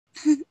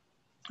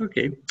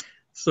Okay.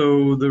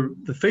 So the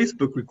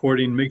Facebook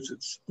recording makes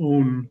its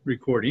own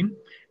recording.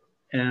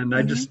 And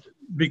I just,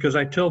 because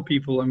I tell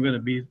people I'm going to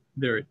be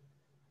there at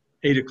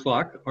 8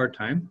 o'clock our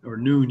time or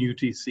noon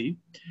UTC,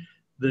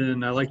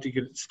 then I like to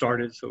get it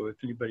started so if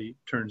anybody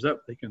turns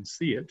up, they can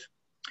see it.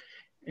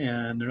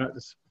 And they're not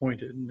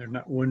disappointed and they're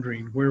not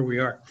wondering where we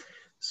are.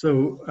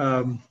 So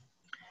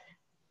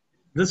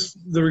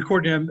the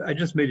recording I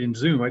just made in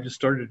Zoom, I just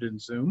started in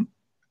Zoom,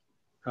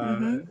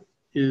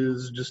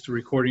 is just a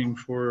recording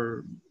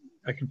for,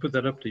 I can put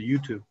that up to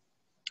YouTube.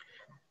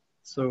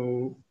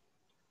 So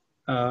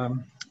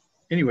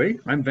anyway,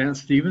 I'm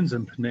Vance Stevens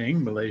in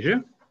Penang,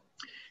 Malaysia.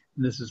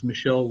 And this is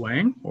Michelle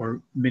Wang,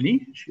 or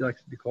Minnie, she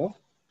likes to be called,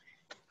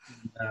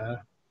 in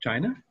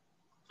China.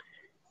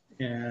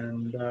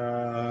 And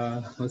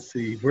let's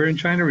see, where in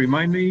China,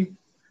 remind me?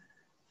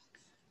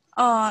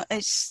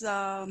 It's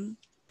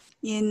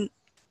in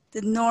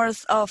the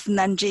north of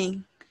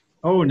Nanjing.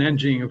 Oh,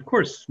 Nanjing, of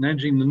course.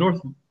 Nanjing, the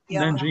north of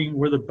Nanjing,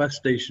 where the bus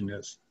station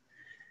is.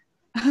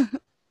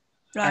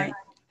 Right.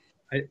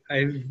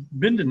 I've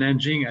been to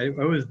Nanjing.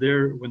 I was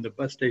there when the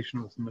bus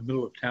station was in the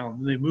middle of town.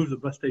 Then they moved the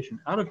bus station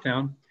out of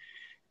town.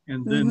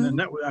 And then and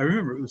that I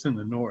remember it was in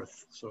the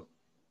north. So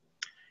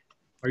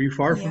are you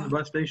far from the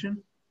bus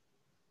station?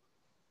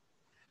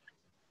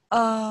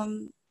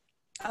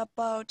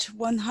 About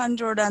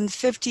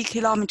 150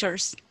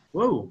 kilometers.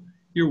 Whoa,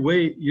 you're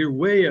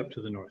way up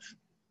to the north.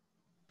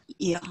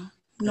 Yeah,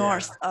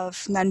 north of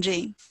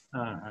Nanjing.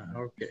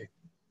 Okay.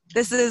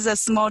 This is a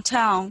small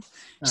town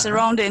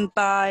surrounded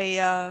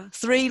by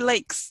 3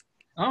 lakes.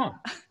 Oh,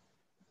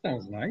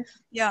 sounds nice.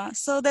 Yeah,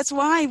 so that's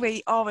why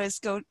we always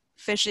go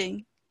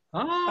fishing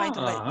by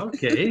the lake.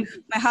 Okay.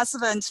 My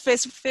husband's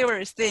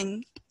favorite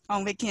thing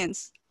on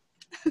weekends.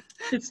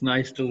 It's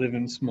nice to live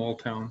in small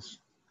towns.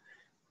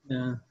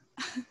 Yeah.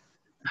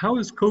 How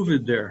is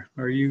COVID there?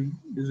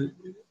 Is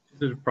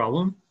it a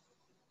problem?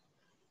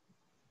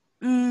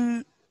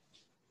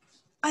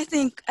 I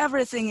think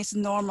everything is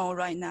normal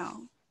right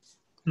now.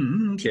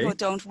 Okay. People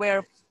don't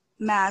wear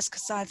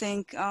masks. I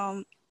think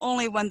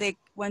only when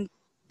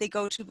they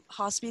go to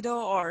hospital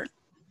or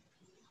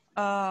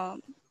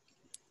on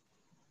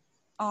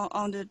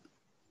the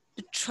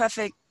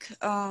traffic.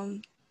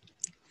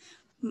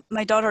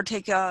 My daughter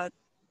take a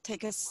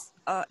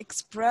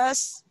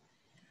express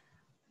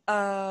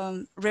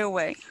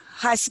railway,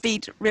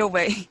 high-speed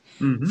railway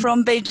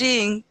from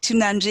Beijing to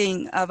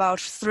Nanjing,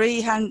 about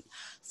 3 hours.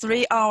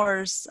 3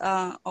 hours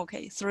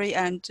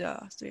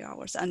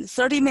and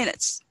 30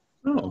 minutes.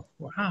 Oh,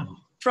 wow!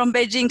 From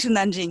Beijing to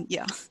Nanjing,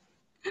 yeah.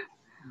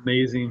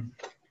 Amazing.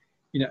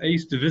 You know, I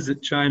used to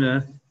visit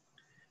China.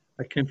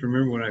 I can't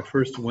remember when I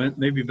first went.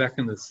 Maybe back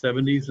in the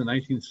 70s, the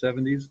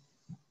 1970s.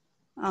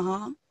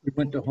 We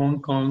went to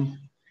Hong Kong,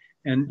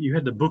 and you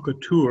had to book a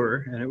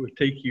tour, and it would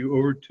take you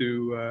over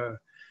to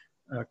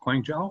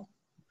Guangzhou.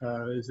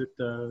 Is it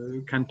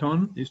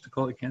Canton? They used to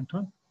call it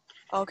Canton.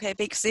 Okay,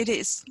 big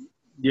cities.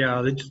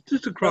 Yeah, they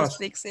just across.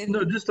 Big cities.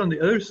 No, just on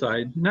the other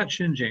side, not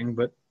Xinjiang,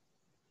 but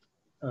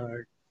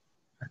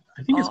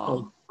I think it's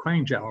called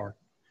Guangzhou.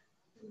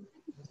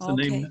 What's the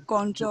name?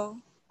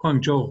 Guangzhou.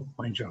 Guangzhou,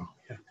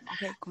 yeah.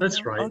 Okay,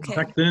 that's right. Okay.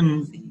 Back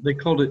then, they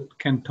called it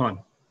Canton.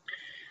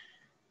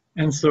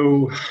 And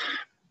so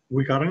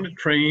we got on a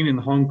train in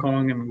Hong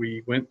Kong and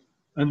we went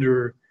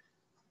under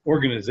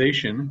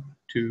organization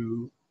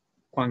to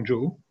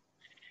Guangzhou.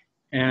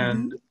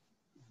 And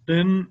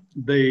then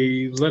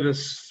they let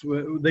us,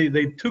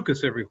 they took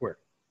us everywhere.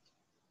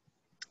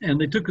 And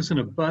they took us in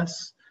a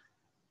bus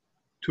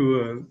to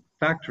a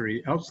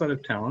factory outside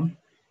of town.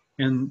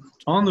 And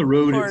on the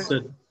road, it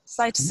said,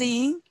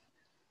 sightseeing?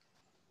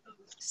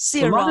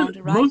 See around,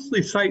 right?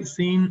 Mostly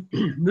sightseeing.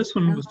 This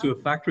one was to a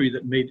factory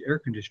that made air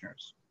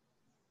conditioners.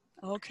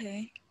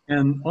 Okay.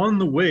 And on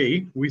the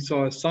way, we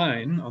saw a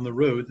sign on the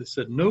road that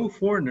said, "No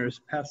foreigners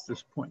past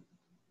this point."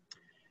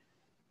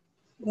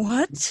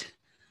 What?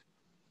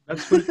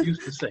 That's what it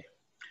used to say.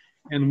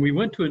 And we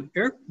went to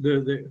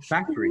the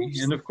factory,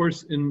 and of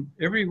course,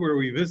 everywhere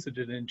we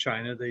visited in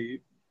China, they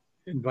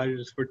invited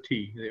us for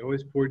tea. They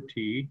always poured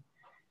tea,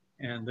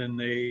 and then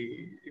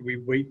we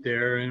wait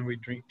there and we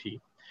drink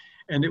tea.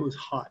 And it was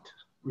hot,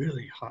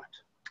 really hot.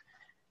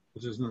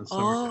 This is in the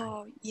summertime.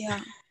 Oh, yeah.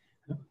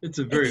 It's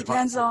a very hot. It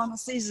depends on the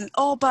season.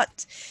 Oh,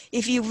 but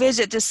if you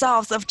visit the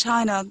south of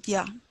China,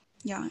 yeah,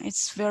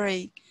 it's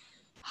very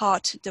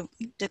hot.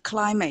 The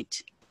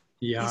climate,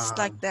 it's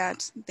like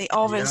that. They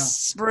always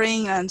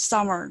spring and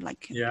summer,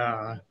 like.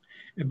 Yeah,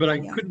 but I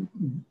couldn't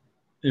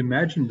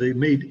imagine they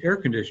made air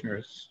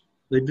conditioners.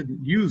 They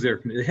didn't use air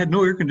conditioners. They had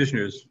no air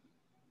conditioners.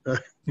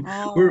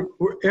 Where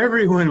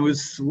everyone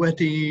was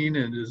sweating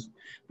and just.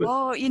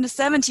 But, in the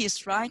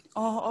 70s, right?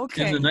 Oh,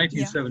 okay. In the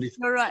 1970s. Yeah.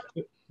 You're right.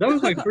 That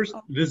was my first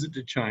visit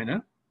to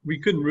China. We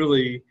couldn't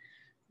really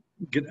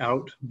get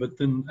out, but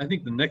then I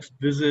think the next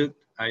visit,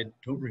 I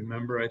don't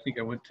remember. I think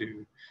I went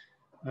to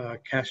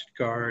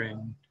Kashgar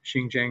in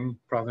Xinjiang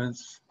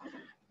province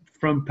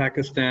from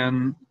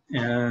Pakistan,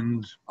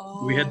 and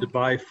we had to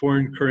buy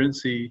foreign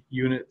currency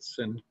units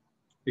and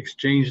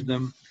exchange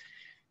them.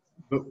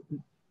 But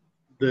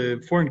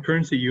the foreign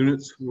currency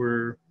units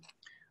were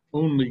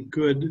only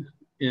good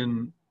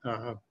in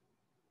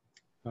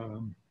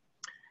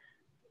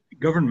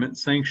government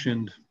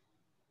sanctioned.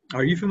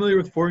 Are you familiar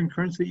with foreign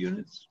currency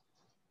units?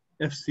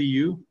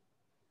 FCU?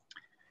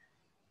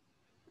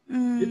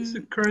 It's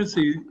a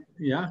currency,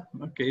 yeah,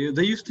 okay.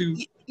 They used to...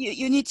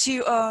 You need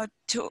to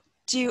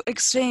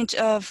exchange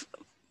of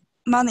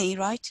money,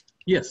 right?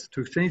 Yes,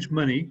 to exchange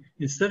money.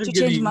 Instead of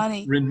getting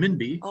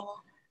renminbi,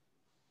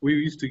 we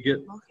used to get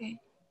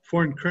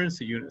foreign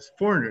currency units.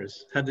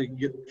 Foreigners had to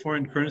get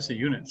foreign currency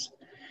units.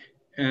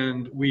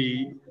 And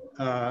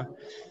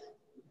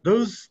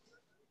those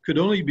could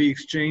only be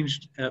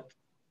exchanged at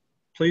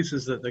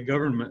places that the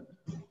government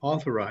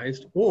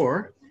authorized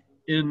or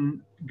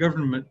in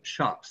government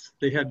shops.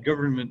 They had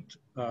government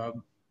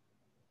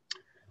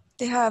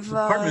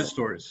department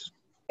stores.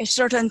 A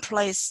certain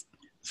place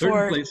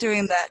for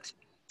doing that.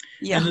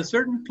 Yeah. And the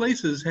certain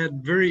places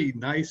had very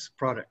nice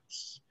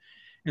products.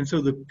 And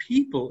so the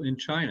people in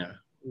China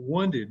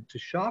wanted to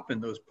shop in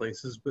those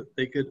places, but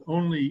they could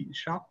only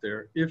shop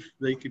there if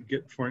they could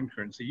get foreign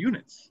currency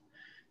units.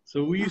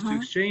 So we used to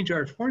exchange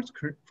our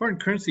foreign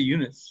currency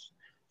units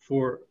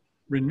for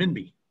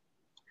renminbi.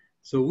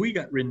 So we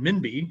got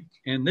renminbi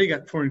and they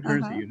got foreign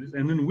currency units,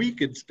 and then we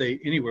could stay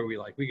anywhere we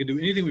like. We could do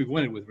anything we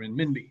wanted with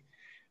renminbi.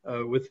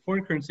 With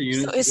foreign currency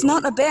units. So it's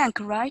not a bank,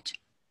 right?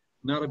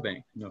 Not a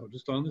bank, no,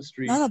 just on the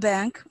street. Not a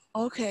bank,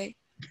 okay.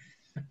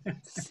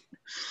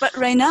 But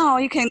right now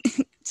you can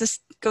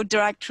just go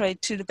directly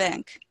to the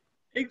bank.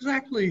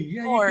 Exactly,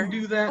 yeah, you can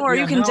do that. Or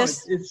yeah, you can no,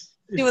 just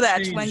do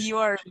that when you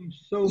are,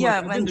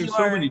 I've been there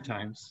so many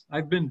times.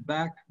 I've been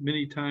back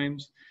many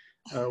times.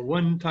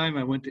 One time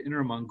I went to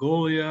Inner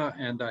Mongolia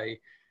and I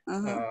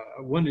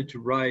wanted to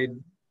ride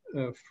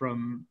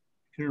from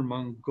Inner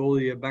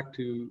Mongolia back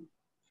to,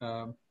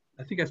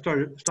 I think I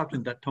stopped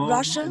in Datong.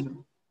 Russia?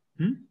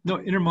 No,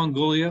 Inner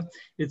Mongolia.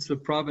 It's the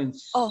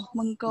province. Oh,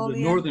 Mongolia.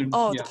 The northern.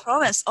 Oh, yeah. The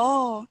province.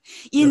 Oh,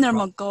 Inner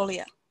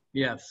Mongolia.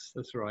 Yes,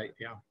 that's right.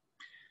 Yeah.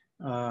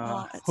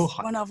 It's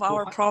one of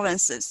our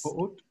provinces.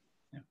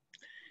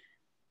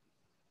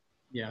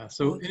 Yeah.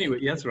 So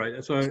anyway, that's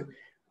right. So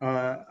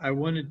I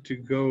wanted to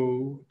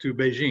go to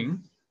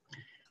Beijing,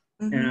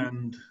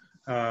 and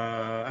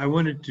I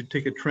wanted to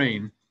take a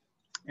train,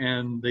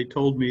 and they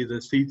told me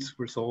the seats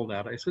were sold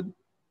out. I said,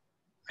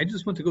 I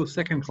just want to go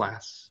second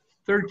class,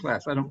 third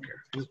class. I don't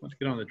care. I just want to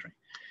get on the train.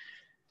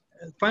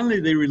 Finally,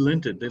 they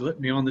relented. They let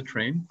me on the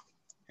train,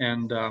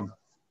 and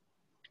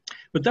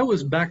but that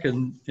was back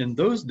in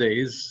those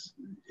days.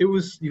 It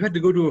was, you had to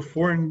go to a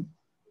foreign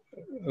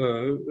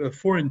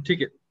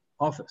ticket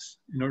office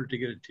in order to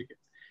get a ticket.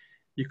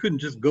 You couldn't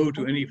just go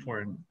to any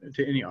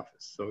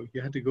office. So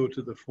you had to go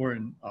to the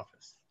foreign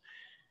office.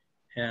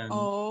 And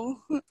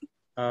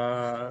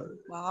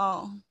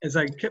wow. As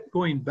I kept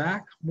going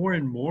back more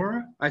and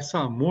more, I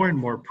saw more and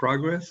more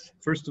progress.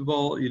 First of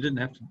all, you didn't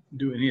have to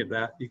do any of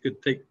that. You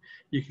could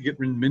get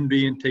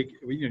renminbi and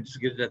just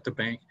get it at the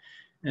bank,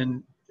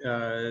 and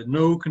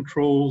no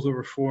controls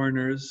over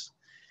foreigners.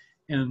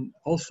 And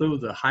also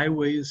the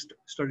highways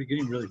started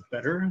getting really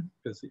better,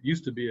 because it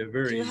used to be a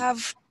very... Do you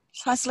have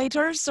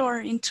translators or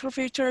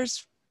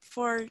interpreters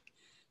for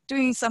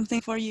doing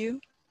something for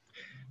you?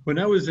 When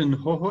I was in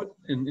Hohhot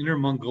in Inner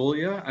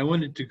Mongolia, I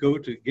wanted to go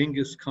to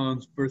Genghis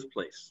Khan's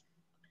birthplace.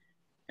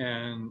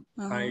 And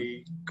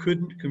I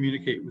couldn't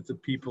communicate with the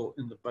people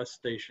in the bus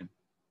station.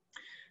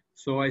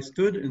 So I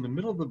stood in the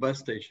middle of the bus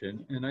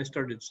station and I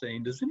started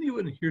saying, does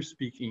anyone here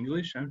speak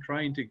English? I'm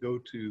trying to go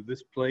to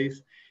this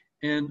place.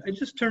 And I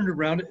just turned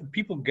around and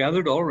people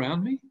gathered all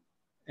around me.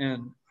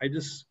 And I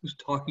just was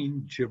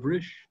talking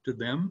gibberish to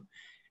them.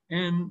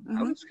 And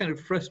I was kind of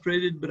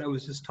frustrated, but I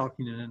was just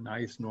talking in a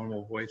nice,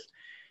 normal voice.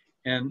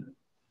 And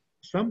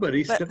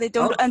somebody But they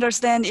don't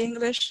understand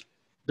English?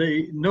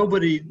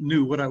 Nobody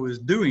knew what I was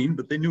doing,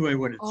 but they knew I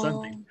wanted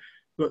something.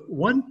 But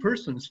one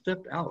person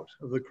stepped out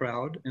of the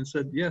crowd and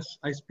said, yes,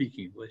 I speak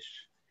English.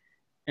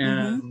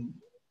 And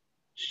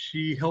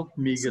she helped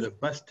me get a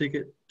bus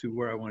ticket to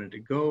where I wanted to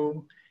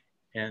go,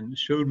 and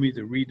showed me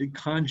to read the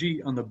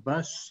kanji on the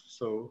bus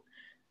so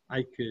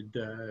I could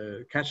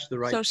catch the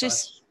right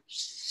bus.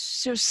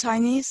 She's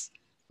Chinese?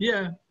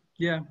 Yeah,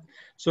 yeah.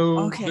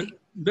 So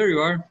there you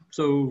are.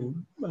 So,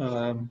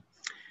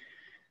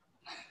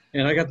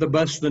 and I got the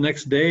bus the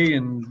next day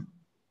and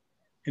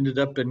ended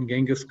up in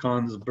Genghis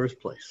Khan's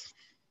birthplace.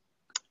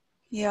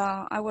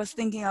 Yeah, I was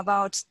thinking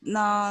about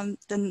the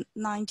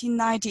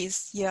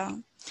 1990s. Yeah,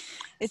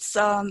 it's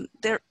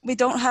we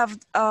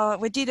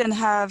didn't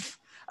have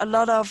a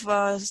lot of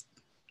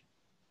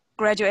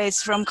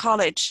graduates from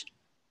college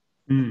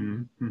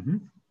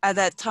at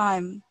that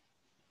time.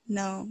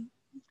 No,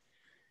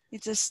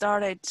 it just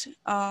started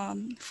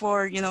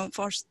for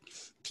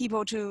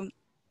people to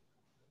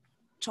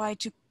try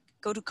to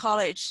go to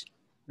college.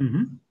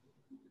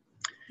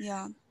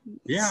 Yeah.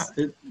 Yeah,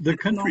 the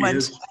country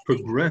has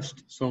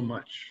progressed so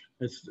much.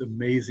 It's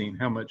amazing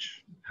how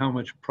much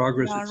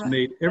progress it's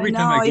made every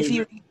time I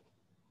go.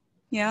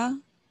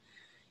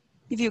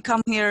 If you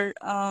come here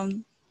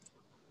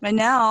right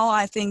now,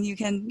 I think you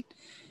can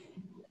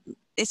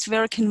it's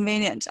very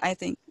convenient, I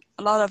think.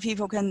 A lot of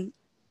people can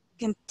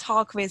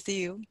talk with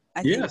you,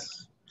 I think.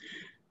 Yes.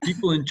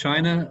 People in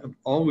China have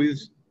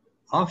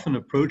often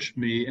approached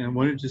me and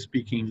wanted to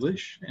speak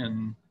English.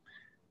 And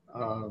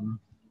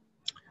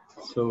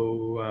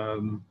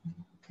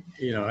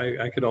you know,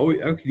 I could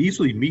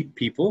easily meet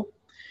people.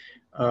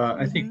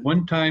 I think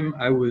one time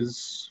I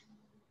was,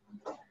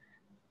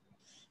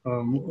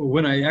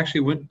 when I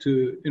actually went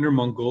to Inner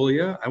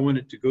Mongolia, I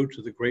wanted to go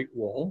to the Great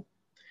Wall.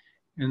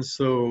 And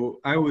so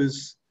I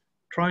was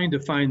trying to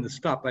find the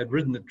stop. I'd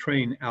ridden the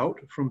train out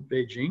from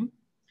Beijing,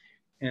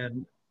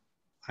 and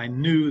I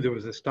knew there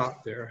was a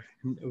stop there.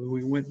 And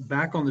we went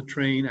back on the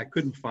train. I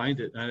couldn't find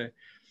it. And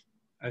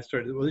I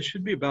started, well, it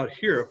should be about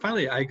here.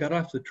 Finally, I got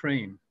off the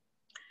train.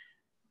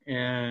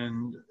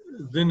 And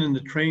then in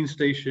the train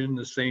station,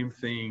 the same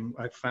thing.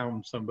 I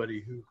found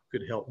somebody who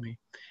could help me.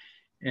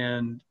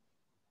 And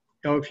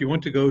oh, if you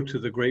want to go to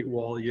the Great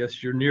Wall,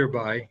 yes, you're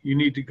nearby. You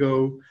need to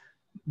go,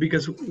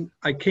 because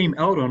I came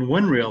out on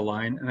one rail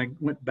line and I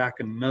went back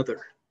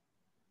another.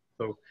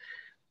 So,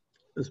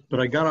 but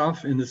I got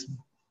off in this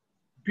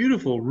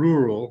beautiful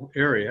rural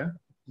area,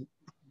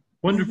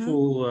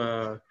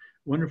 wonderful,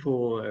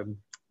 wonderful,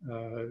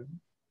 what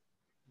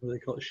do they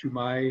call it,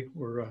 shumai,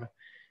 or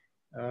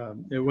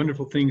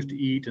wonderful things to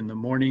eat in the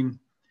morning.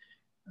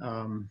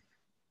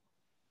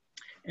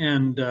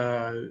 And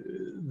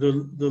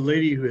the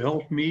lady who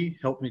helped me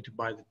to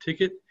buy the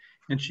ticket,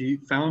 and she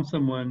found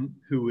someone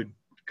who would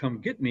come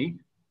get me,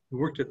 who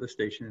worked at the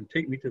station, and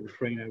take me to the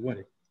train I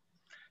wanted.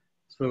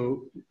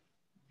 So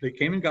they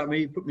came and got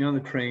me, put me on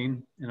the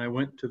train, and I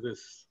went to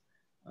this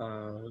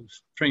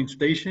train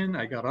station.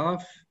 I got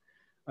off,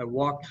 I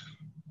walked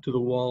to the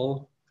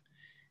wall,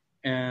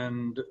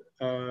 and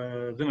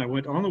then I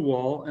went on the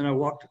wall and I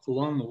walked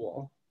along the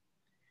wall.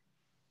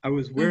 I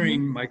was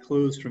wearing my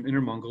clothes from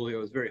Inner Mongolia.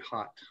 It was very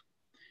hot.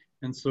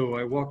 And so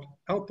I walked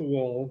out the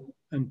wall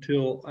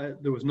until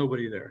there was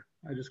nobody there.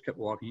 I just kept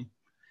walking.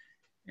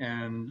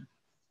 And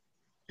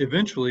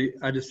eventually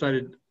I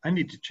decided I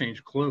need to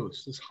change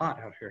clothes. It's hot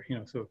out here, you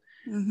know. So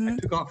I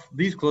took off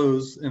these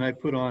clothes and I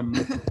put on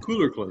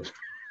cooler clothes.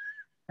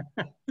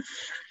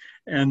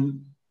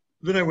 And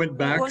then I went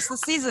back. What's the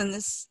season?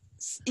 Is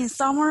in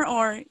summer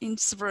or in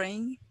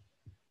spring?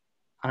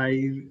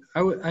 I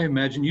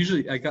imagine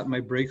usually I got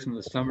my breaks in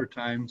the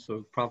summertime,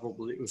 so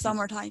probably it was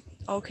summertime.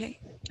 Okay.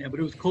 Yeah,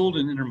 but it was cold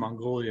in Inner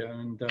Mongolia,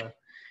 and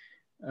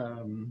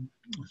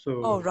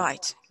so. Oh,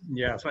 right.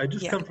 Yeah, so I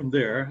just come from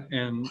there,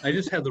 and I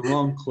just had the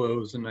wrong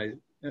clothes, and I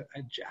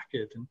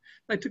jacket, and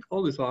I took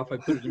all this off. I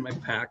put it in my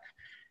pack,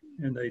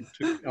 and I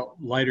took out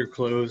lighter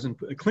clothes and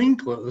clean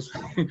clothes,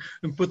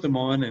 and put them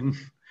on, and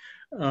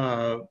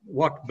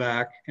walked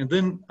back, and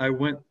then I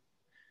went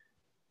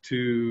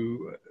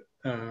to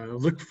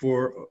look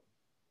for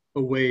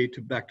a way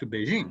back to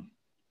Beijing.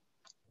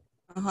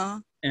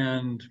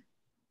 And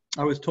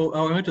I was told,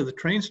 I went to the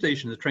train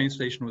station. The train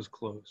station was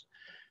closed.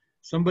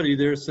 Somebody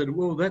there said,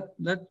 well,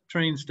 that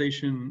train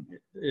station,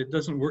 it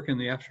doesn't work in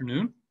the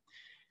afternoon.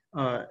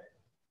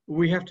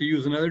 We have to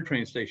use another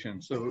train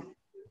station. So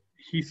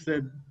he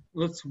said,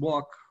 let's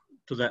walk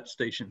to that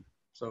station.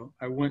 So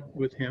I went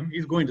with him.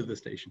 He's going to the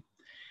station.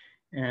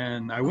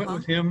 And I went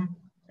with him,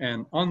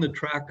 and on the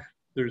track,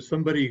 there's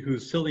somebody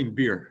who's selling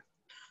beer.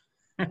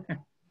 $1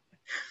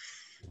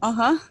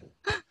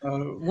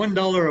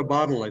 a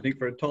bottle, I think,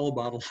 for a tall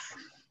bottle.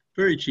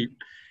 Very cheap.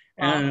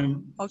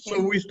 And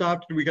so we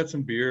stopped and we got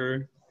some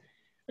beer,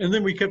 and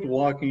then we kept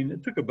walking.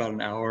 It took about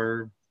an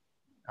hour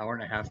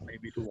and a half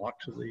maybe to walk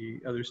to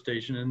the other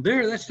station. And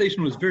that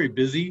station was very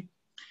busy.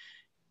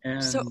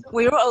 And so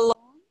we were alone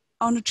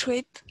on the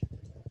trip?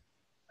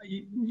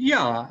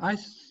 Yeah,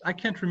 I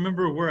can't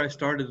remember where I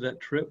started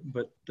that trip,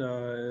 but you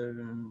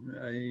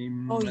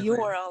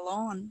were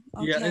alone.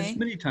 Okay. Yeah, it's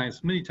many times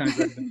I've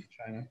been to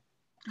China.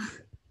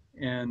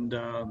 And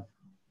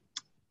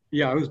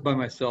yeah, I was by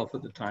myself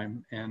at the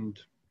time, and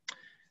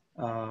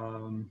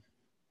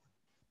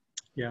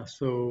yeah,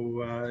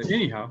 so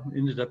anyhow,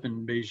 ended up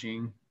in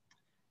Beijing.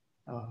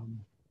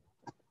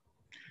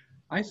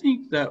 I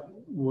think that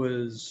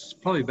was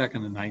probably back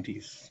in the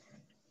 90s.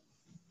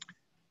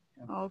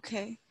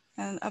 Okay.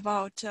 And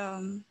about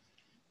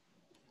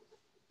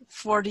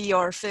 40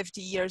 or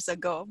 50 years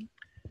ago.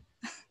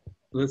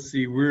 Let's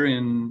see, we're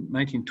in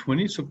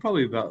 1920, so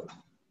probably about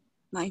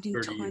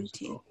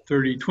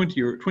 1920.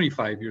 20 or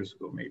 25 years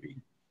ago,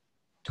 maybe.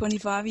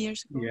 25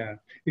 years ago? Yeah.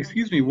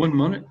 Excuse me 1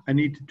 minute. I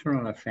need to turn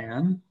on a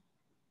fan.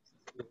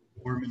 It's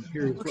warm in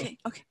here as well.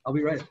 Okay. I'll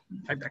be right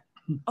back.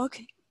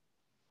 Okay.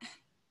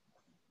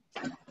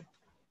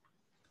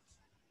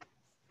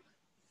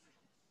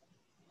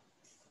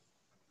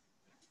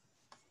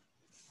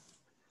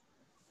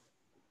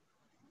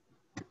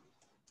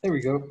 There we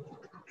go.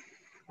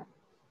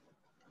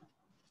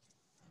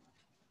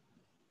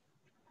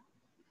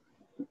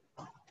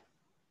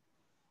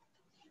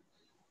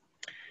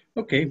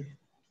 Okay,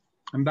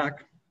 I'm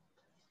back.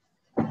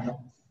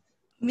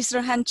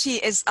 Mr. Han-Chi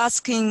is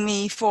asking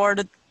me for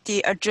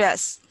the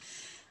address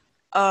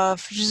of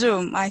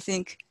Zoom, I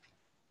think.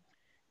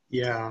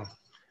 Yeah,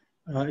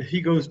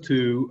 he goes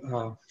to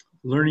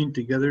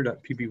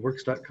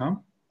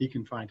learningtogether.pbworks.com. He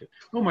can find it.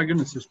 Oh my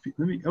goodness,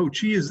 let me. Oh,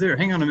 Chi is there.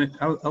 Hang on a minute.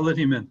 I'll let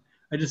him in.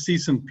 I just see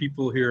some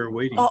people here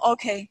waiting. Oh,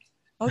 okay,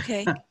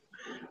 okay.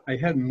 I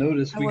hadn't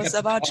noticed. I was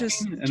about to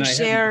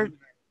share. Hadn't.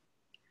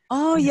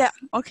 Oh yeah,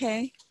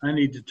 okay. I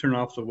need to turn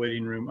off the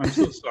waiting room. I'm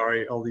so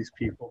sorry, all these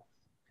people.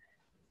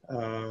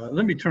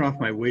 Let me turn off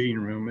my waiting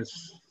room.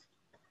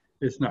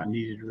 It's not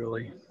needed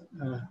really.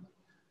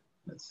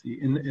 Let's see.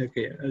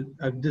 Okay,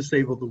 I've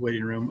disabled the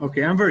waiting room.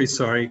 Okay, I'm very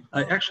sorry.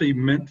 I actually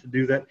meant to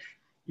do that.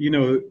 You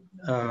know,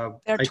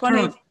 they're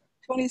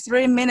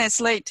 23 minutes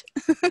late.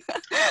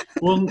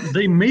 Well,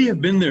 they may have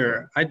been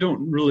there. I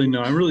don't really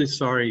know. I'm really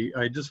sorry.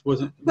 I just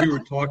wasn't. We were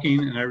talking,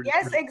 and I.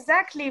 Yes,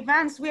 exactly,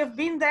 Vance. We have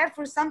been there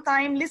for some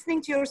time,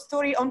 listening to your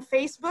story on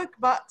Facebook,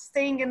 but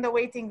staying in the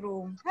waiting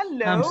room.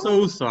 Hello. I'm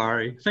so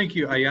sorry. Thank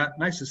you, Ayat.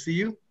 Nice to see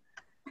you.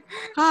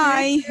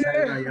 Hi.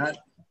 Ayat.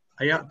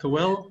 Ayat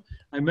Tawel.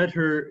 I met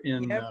her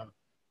in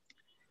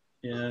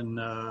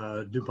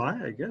Dubai,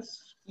 I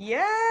guess.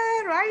 Yeah,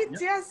 right.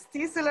 Yep. Yes,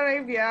 Tisal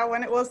Arabia,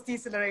 when it was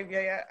Tisal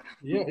Arabia, yeah.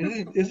 Yeah,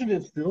 isn't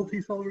it still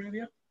Tisal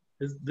Arabia?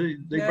 They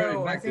brought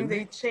it back, I think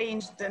they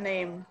changed the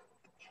name.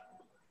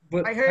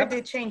 But I heard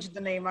they changed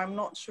the name. I'm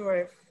not sure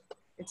if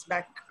it's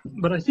back.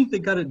 But I think they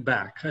got it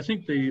back. I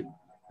think they're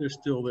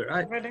still there.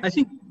 I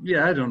think,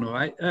 yeah, I don't know.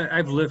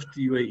 I've left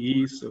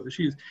UAE, so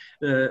she's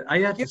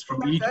Ayat is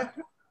from Egypt.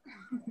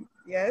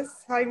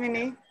 Yes. Hi,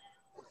 Minnie.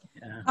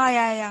 Yeah. Hi,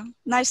 yeah.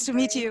 Nice to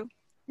meet you.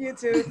 You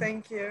too.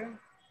 Thank you.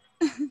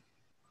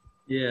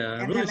 Yeah,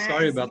 I'm really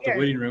sorry about the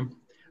waiting room.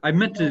 I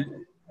meant to.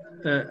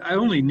 I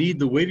only need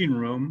the waiting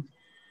room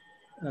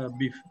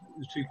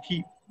to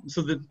keep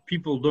so that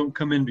people don't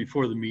come in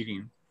before the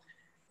meeting.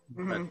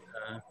 But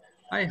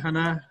hi,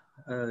 Hannah.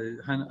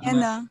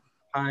 Hannah.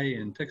 Hi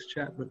in text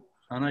chat. But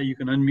Hannah, you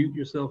can unmute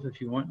yourself if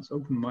you want. It's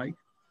open mic.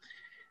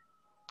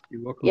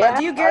 You're welcome. Yeah.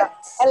 Do you get?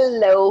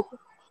 Hello.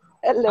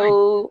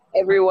 Hello,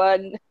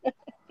 everyone.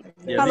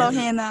 Yeah, hello,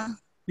 Hannah.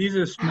 These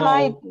are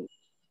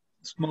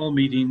small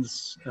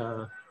meetings.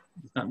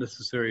 It's not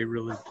necessary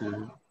really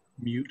to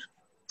mute.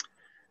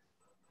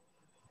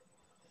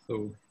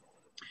 So,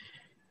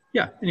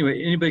 yeah,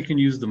 anyway, anybody can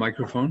use the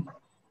microphone.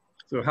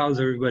 So how's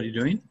everybody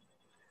doing?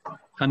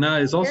 Hannah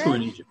is also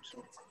in Egypt.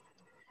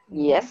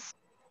 Yes.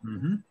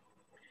 Mm-hmm.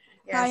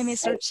 Yes. Hi,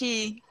 Mr.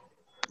 Chi.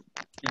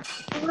 Yeah.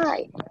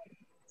 Hi.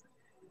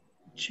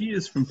 Chi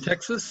is from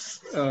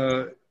Texas.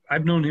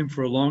 I've known him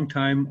for a long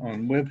time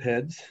on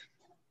Webheads.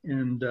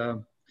 And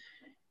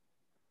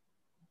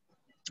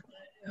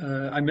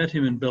I met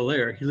him in Bel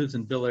Air. He lives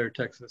in Bel Air,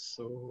 Texas.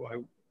 So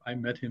I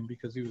met him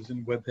because he was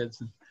in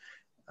Webheads. And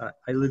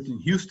I lived in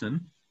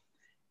Houston,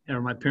 or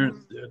my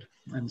parents did.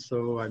 And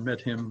so I met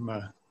him,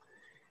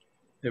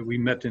 we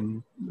met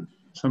in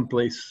some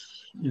place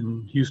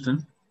in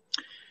Houston.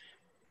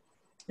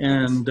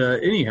 And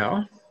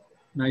anyhow,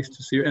 nice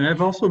to see you. And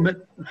I've also met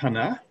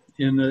Hannah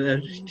in a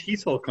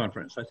TESOL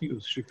conference. I think it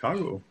was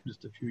Chicago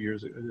just a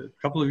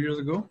couple of years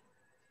ago.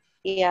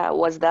 Yeah,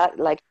 was that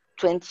like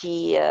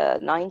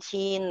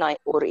 2019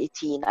 or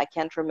 18? I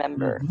can't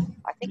remember.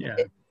 I think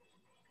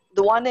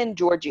the one in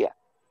Georgia.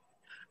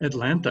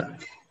 Atlanta.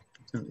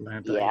 It's in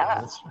Atlanta.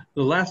 Yeah. That's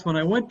the last one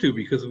I went to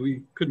because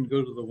we couldn't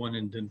go to the one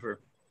in Denver.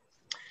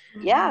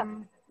 Yeah.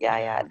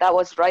 That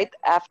was right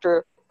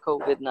after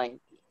COVID-19.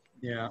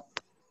 Yeah.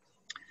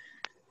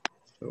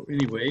 So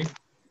anyway,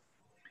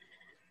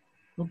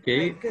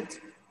 okay. Good.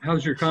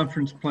 How's your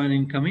conference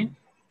planning coming?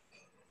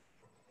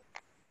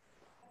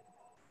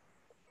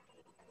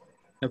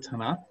 That's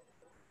Hannah.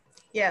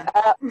 Yeah.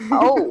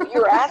 Oh,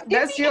 you're asking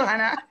That's you,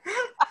 Hannah.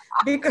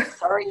 Because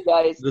sorry,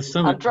 guys. The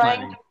summit I'm trying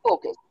planning. to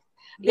focus.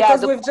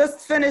 Because we've just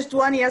finished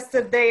one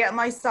yesterday at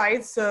my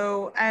site,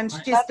 and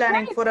she's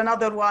planning for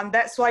another one.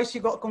 That's why she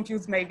got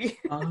confused, maybe.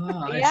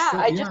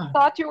 I just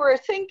thought you were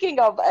thinking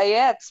of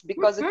Ayats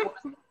because it was.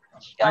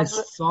 I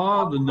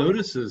saw the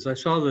notices. I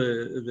saw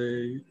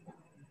the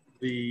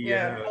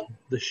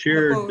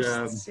shared, the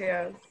posts,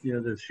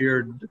 the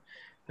shared,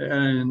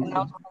 and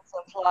announcements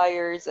and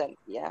flyers, and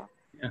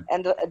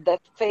and the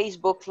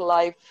Facebook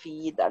live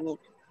feed. I mean,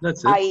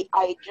 that's it.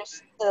 I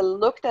just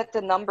looked at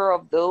the number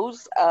of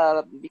those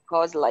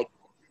because like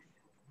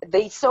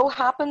they so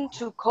happen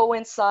to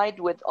coincide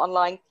with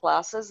online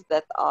classes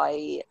that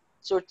I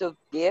sort of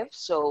give.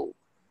 So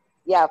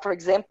yeah, for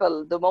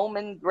example, the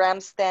moment Graham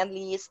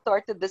Stanley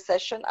started the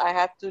session, I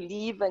had to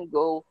leave and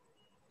go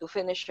to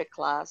finish a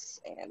class.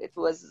 And it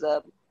was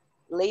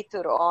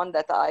later on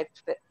that I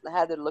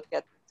had a look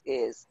at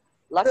his.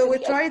 So we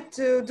tried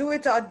to do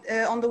it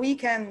on the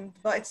weekend,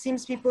 but it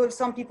seems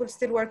some people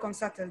still work on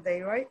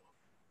Saturday, right?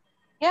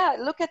 Yeah,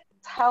 look at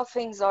how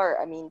things are.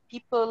 I mean,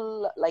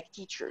 people like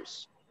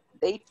teachers,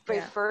 they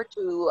prefer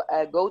to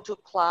go to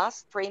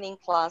training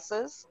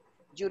classes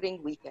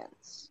during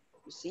weekends.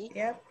 You see?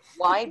 Yeah.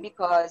 Why?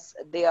 Because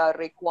they are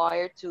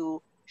required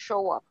to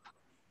show up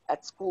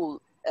at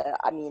school,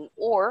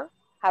 or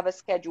have a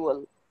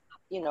schedule,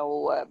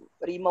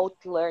 remote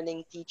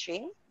learning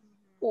teaching,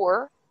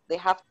 or they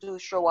have to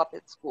show up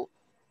at school.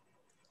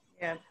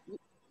 Yeah.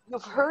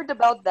 you've heard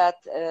about that,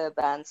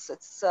 Vance.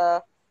 It's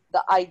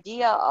the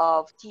idea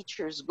of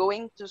teachers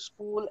going to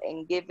school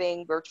and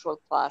giving virtual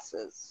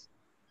classes.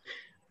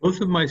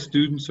 Both of my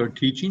students are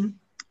teaching.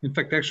 In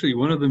fact, actually,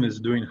 one of them is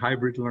doing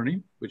hybrid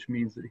learning, which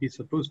means that he's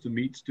supposed to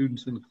meet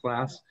students in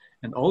class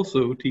and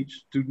also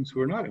teach students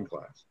who are not in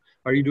class.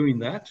 Are you doing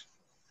that?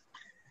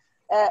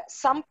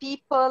 Some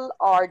people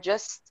are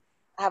just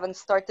haven't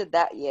started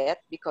that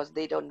yet because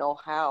they don't know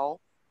how.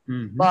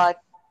 Mm-hmm. But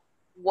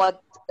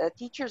what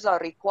teachers are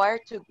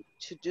required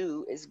to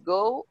do is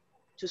go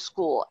to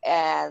school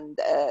and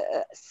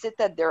sit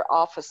at their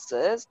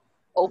offices,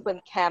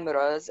 open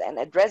cameras, and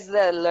address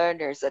the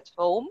learners at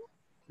home.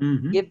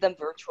 Mm-hmm. Give them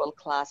virtual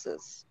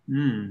classes,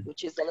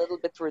 which is a little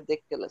bit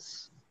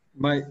ridiculous.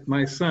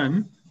 My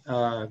son,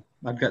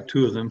 I've got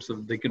two of them so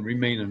they can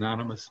remain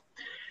anonymous,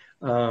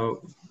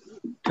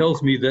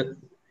 tells me that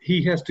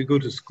he has to go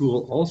to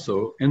school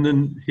also, and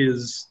then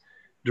his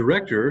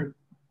director,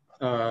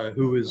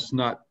 who is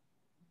not,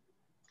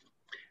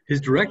 his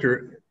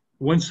director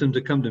wants him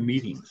to come to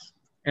meetings.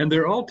 And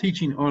they're all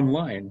teaching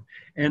online.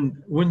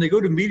 And when they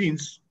go to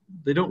meetings,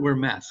 they don't wear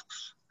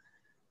masks.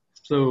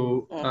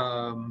 So,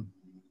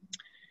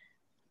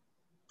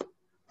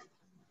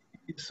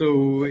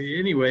 so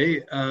anyway,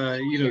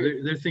 you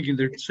know, they're thinking,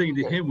 they're saying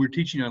to him, we're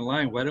teaching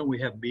online, why don't we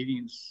have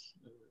meetings,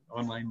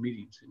 online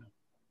meetings, you know?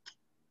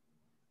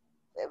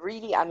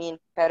 Really, I mean,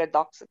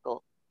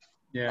 paradoxical.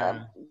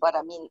 Yeah. But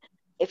I mean,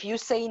 if you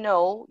say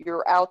no,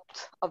 you're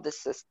out of the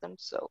system.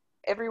 So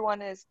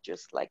everyone is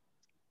just like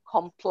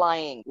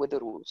complying with the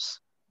rules.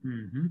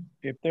 Mm-hmm.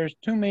 If there's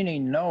too many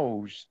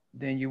no's,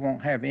 then you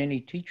won't have any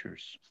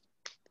teachers.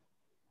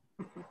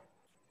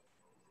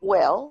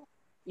 Well,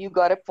 you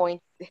got a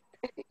point.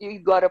 You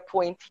got a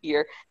point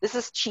here. This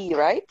is Chi,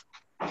 right?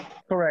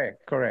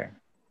 Correct, correct.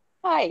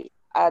 Hi,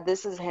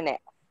 this is Hene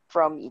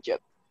from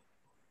Egypt.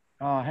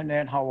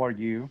 Hanan, how are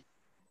you?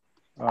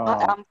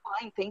 I'm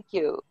fine, thank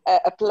you.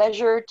 A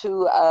pleasure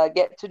to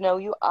get to know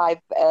you. I've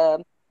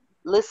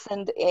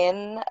listened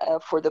in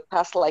for the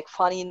past like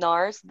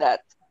FUNinars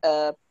that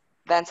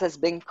Vance has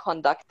been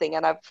conducting,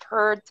 and I've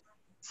heard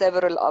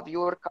several of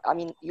your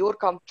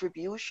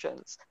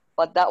contributions,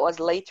 but that was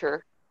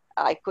later.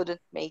 I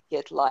couldn't make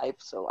it live,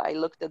 so I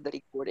looked at the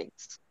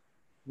recordings.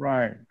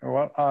 Right.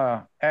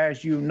 Well,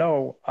 as you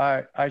know,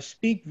 I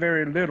speak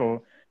very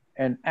little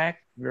and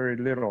act very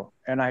little,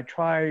 and I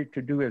try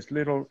to do as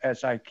little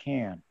as I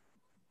can.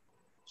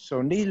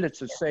 So needless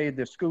to say,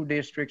 the school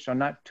districts are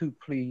not too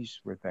pleased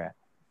with that.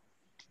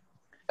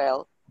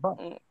 Well,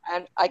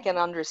 and I can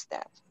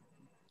understand.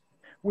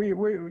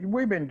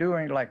 We've been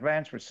doing, like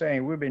Vance was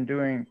saying, we've been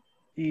doing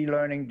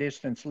e-learning,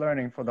 distance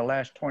learning for the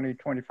last 20,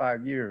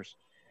 25 years.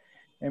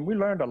 And we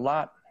learned a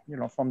lot, you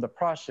know, from the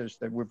process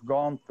that we've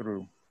gone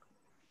through.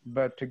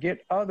 But to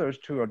get others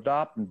to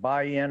adopt and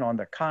buy in on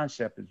the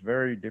concept is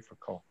very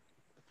difficult.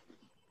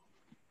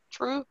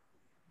 True.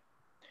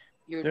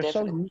 They're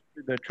so used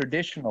to the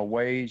traditional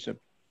ways of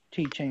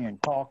teaching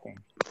and talking.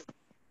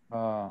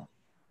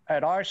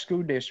 At our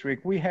school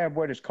district, we have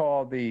what is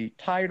called the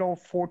Title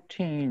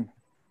 14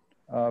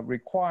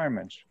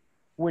 requirements,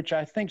 which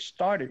I think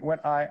started when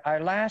I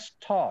last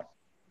taught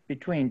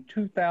between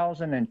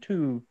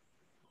 2002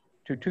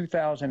 to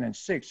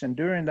 2006. And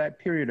during that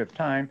period of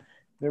time,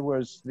 there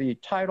was the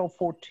Title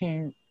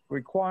 14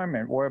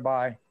 requirement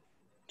whereby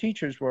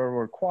teachers were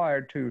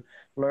required to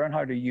learn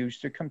how to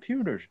use the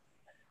computers.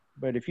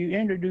 But if you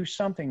introduce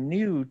something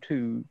new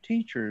to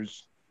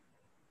teachers,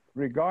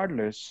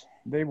 regardless,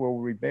 they will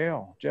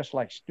rebel just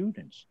like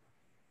students.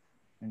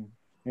 And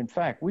in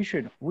fact, we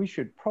should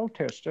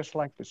protest just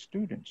like the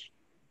students.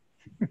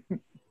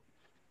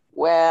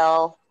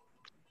 Well,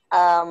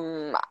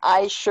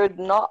 I should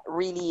not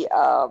really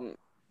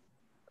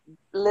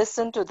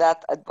listen to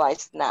that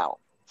advice now.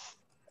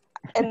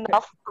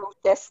 Enough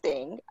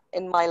protesting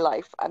in my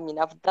life. I mean,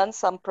 I've done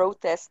some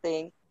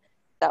protesting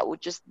that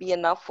would just be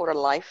enough for a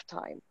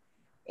lifetime.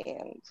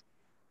 And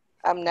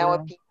I'm now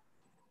a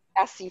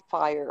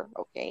pacifier,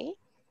 okay?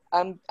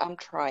 I'm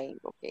trying,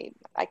 okay?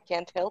 I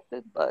can't help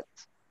it, but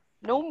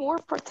no more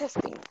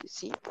protesting, you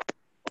see?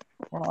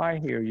 Well, I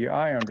hear you.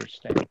 I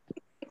understand.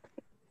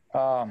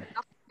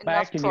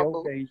 Back in the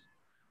old days,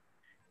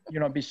 you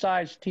know,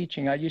 besides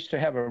teaching, I used to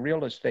have a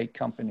real estate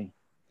company.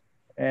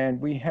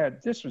 And we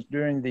had, this was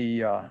during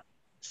the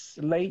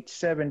late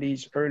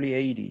 70s, early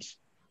 80s.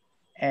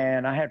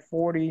 And I had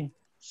 40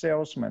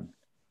 salesmen.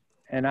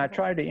 And I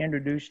tried to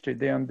introduce to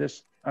them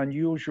this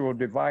unusual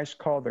device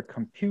called the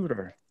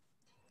computer.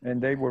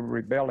 And they were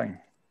rebelling.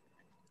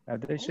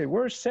 They said,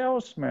 we're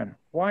salesmen.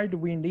 Why do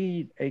we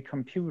need a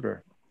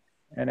computer?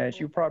 And as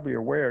you're probably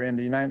aware, in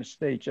the United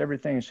States,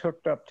 everything is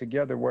hooked up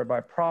together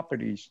whereby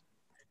properties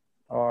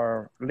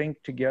are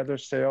linked together,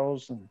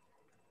 sales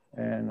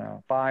and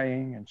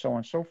buying and so on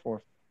and so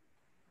forth.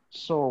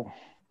 So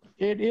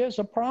it is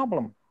a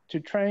problem to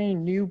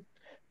train new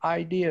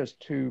ideas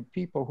to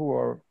people who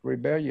are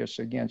rebellious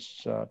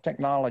against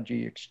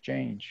technology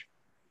exchange.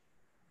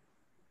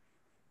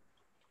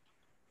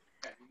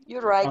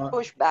 You're right,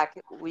 pushback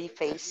we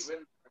face.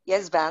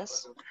 Yes,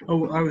 Vance.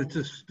 Oh, I was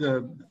just,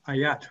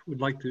 Ayat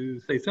would like to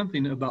say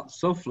something about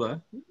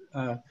SOFLA,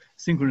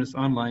 synchronous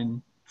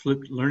online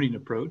flipped learning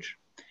approach.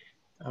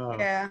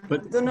 Yeah,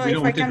 but I don't know we if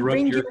don't I want to can interrupt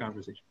bring your you.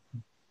 conversation.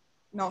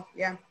 No,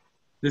 yeah.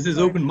 This is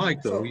Sorry. open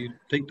mic, though. So, You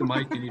take the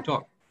mic and you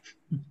talk.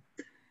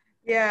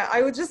 yeah,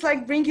 I would just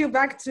like bring you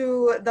back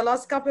to the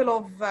last couple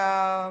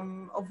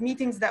of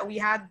meetings that we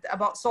had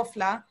about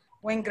SOFLA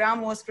when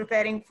Graham was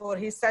preparing for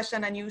his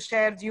session and you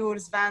shared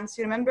yours, Vance,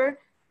 you remember?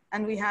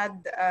 And we had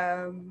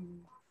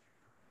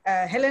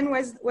Helen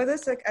with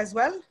us as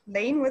well,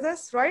 Lane with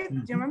us, right?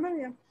 Mm-hmm. Do you remember?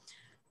 Yeah.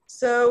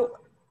 So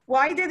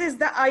what I did is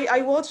that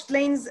I watched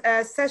Lane's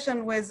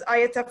session with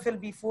IATFL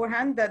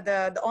beforehand,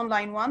 the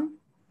online one.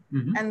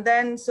 Mm-hmm. And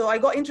then, so I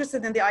got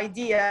interested in the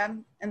idea,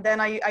 and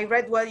then I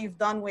read what you've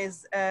done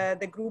with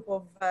the group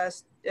of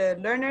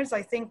learners,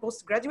 I think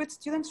postgraduate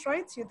students,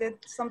 right? You did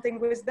something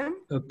with them?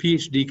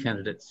 PhD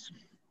candidates.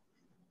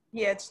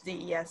 PhD,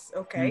 yes,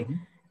 okay. Mm-hmm.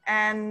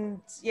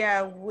 And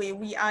yeah,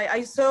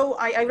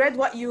 I read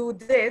what you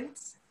did,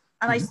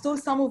 and I stole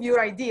some of your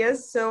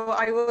ideas. So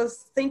I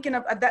was thinking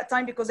of, at that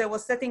time, because I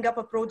was setting up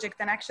a project,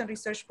 an action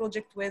research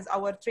project with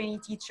our trainee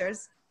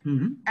teachers.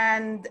 Mm-hmm.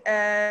 And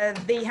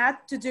they had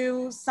to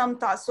do some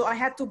tasks. So I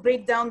had to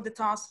break down the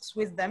tasks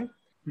with them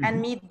and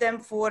meet them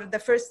for the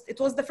first, it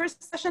was the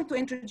first session to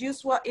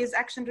introduce what is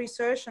action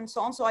research and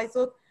so on. So I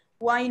thought,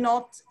 why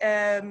not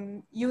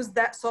use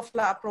that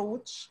SOFLA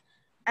approach?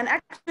 And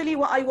actually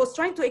what I was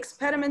trying to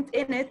experiment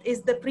in it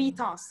is the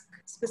pre-task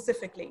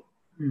specifically.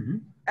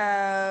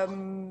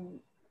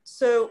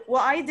 So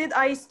what I did,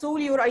 I stole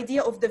your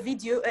idea of the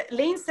video.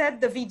 Lane said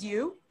the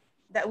video,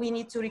 that we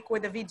need to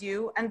record a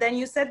video. And then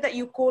you said that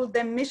you called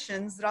them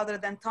missions rather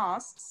than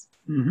tasks.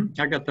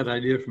 I got that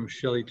idea from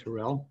Shelley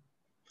Terrell.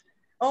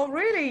 Oh,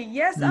 really?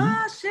 Yes.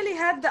 Shelley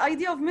had the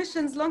idea of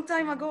missions long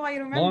time ago. I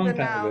remember long time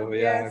now. ago,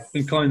 yeah. Yes. I've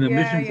been calling them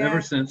missions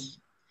ever since.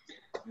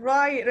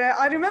 Right.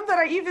 I remember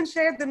I even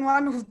shared in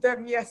one of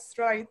them. Yes,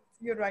 right.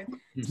 You're right.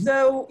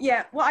 So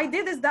yeah, what I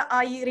did is that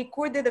I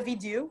recorded a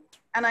video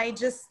and I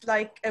just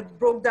like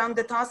broke down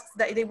the tasks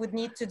that they would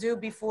need to do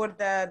before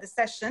the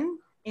session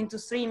into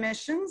 3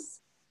 missions.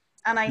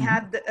 And I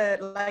had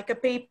like a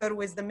paper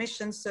with the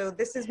mission. So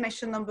this is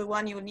mission number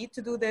 1. You will need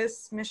to do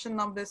this. Mission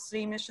number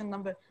 3, mission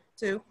number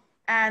 2.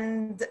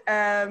 And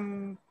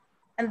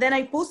then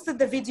I posted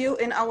the video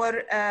in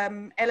our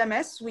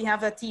LMS. We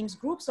have a Teams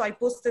group. So I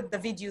posted the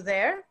video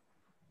there.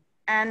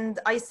 And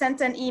I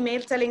sent an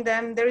email telling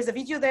them there is a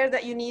video there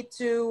that you need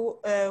to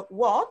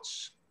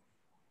watch.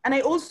 And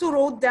I also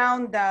wrote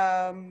down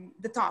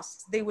the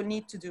tasks they will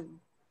need to do.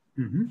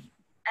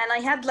 And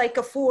I had like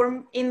a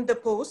form in the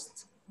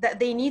post that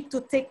they need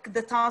to tick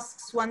the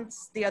tasks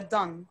once they are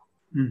done.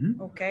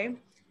 Okay.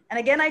 And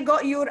again, I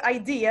got your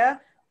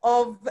idea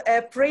of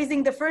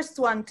praising the first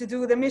one to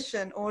do the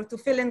mission or to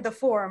fill in the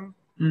form.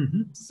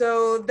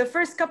 So the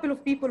first couple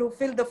of people who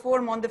filled the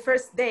form on the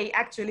first day,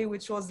 actually,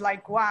 which was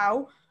like,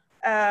 wow,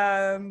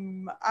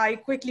 I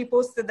quickly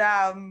posted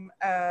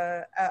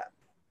a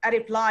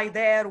reply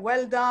there.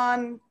 Well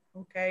done.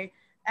 Okay.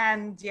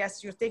 And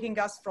yes, you're taking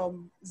us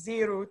from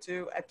 0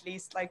 to at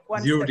least like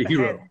 1 step ahead.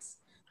 Hero.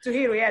 To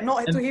hero, yeah,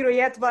 not to hero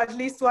yet, but at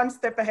least 1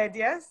 step ahead,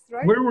 yes,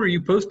 right? Where were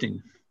you posting?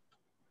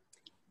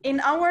 In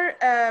our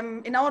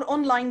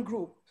online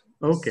group.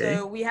 Okay.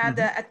 So we had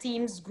a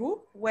Teams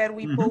group where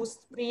we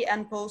post pre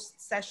and post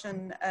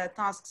session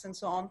tasks and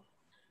so on.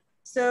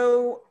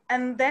 So,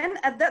 and then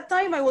at that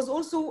time, I was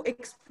also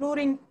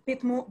exploring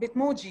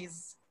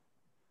Bitmojis.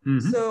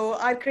 So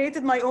I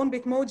created my own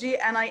Bitmoji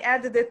and I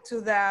added it to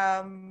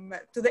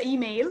the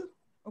email,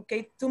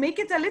 okay, to make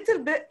it a little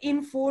bit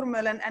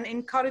informal and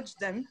encourage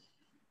them.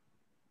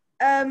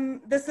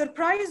 The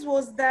surprise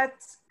was that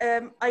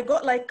I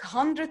got like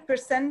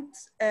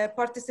 100%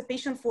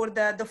 participation for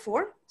the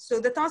form. So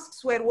the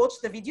tasks were watch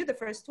the video, the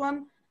first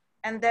one,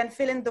 and then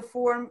fill in the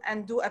form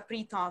and do a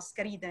pre-task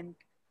reading.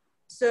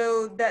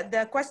 So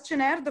the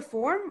questionnaire, the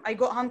form, I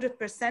got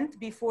 100%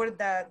 before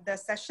the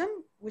session,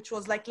 which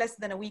was like less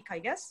than a week, I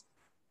guess.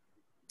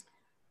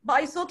 But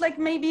I thought like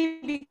maybe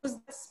because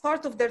that's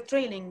part of their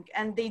training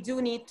and they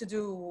do need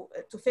to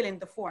fill in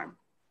the form.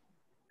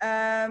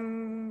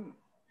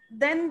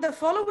 Then the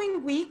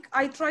following week,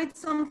 I tried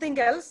something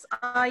else.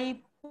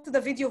 I put the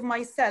video of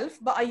myself,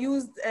 but I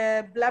used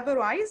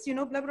Blabberize. You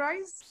know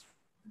Blabberize?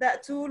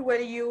 That tool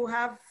where you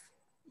have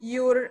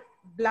your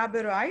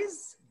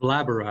Blabberize.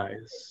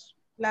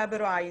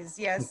 Blabberize,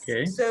 yes.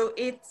 Okay. So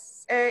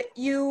it's,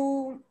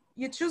 you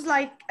choose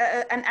like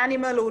an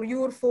animal or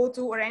your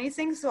photo or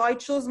anything. So I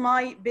chose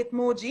my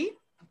Bitmoji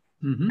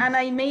and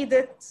I made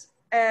it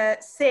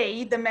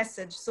say the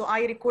message. So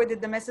I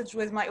recorded the message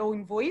with my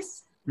own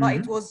voice. But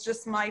it was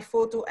just my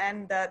photo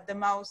and the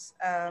mouse.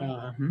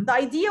 The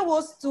idea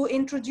was to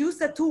introduce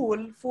a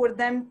tool for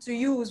them to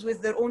use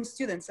with their own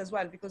students as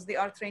well, because they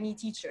are trainee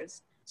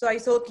teachers. So I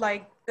thought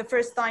like the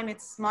first time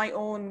it's my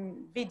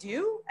own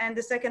video, and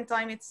the second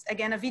time it's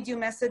again a video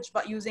message,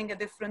 but using a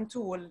different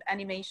tool,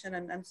 animation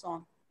and so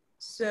on.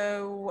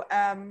 So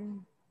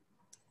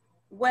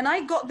when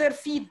I got their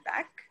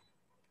feedback,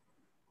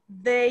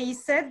 they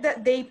said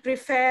that they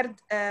preferred,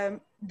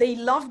 they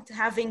loved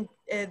having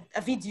a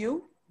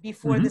video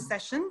before the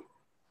session.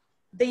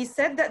 They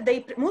said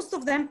that most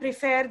of them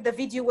prefer the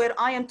video where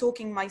I am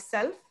talking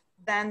myself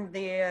than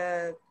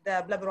the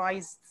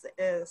blabberized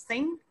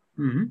thing.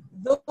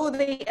 Though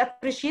they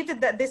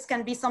appreciated that this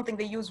can be something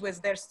they use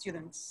with their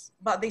students,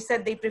 but they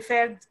said they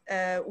preferred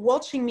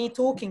watching me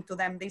talking to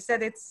them. They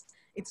said it's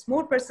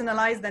more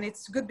personalized and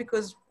it's good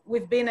because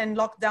we've been in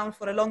lockdown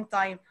for a long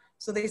time.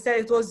 So they said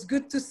it was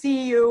good to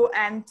see you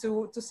and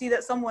to see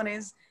that someone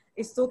is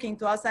talking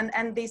to us.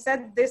 And they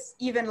said this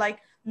even like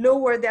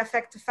lower the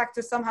effective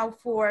factor somehow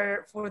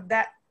for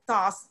that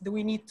task that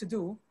we need to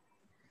do.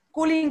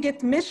 Calling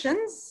it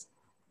missions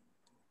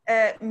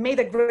made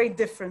a great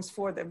difference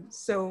for them.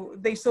 So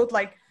they thought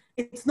like,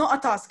 it's not a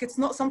task, it's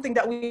not something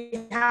that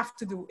we have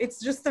to do, it's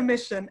just a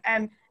mission.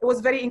 And it was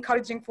very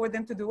encouraging for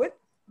them to do it.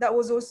 That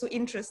was also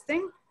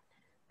interesting.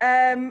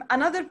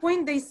 Another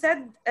point, they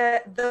said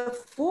the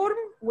form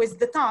with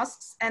the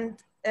tasks, and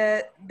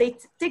they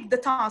tick the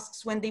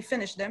tasks when they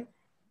finish them.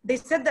 They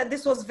said that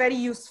this was very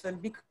useful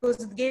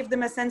because it gave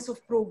them a sense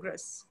of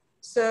progress.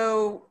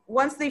 So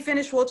once they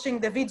finish watching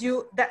the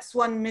video, that's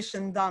one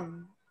mission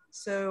done.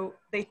 So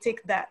they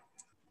tick that.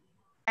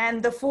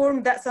 And the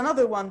form, that's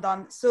another one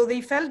done. So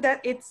they felt that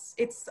it's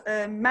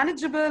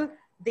manageable,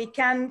 they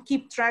can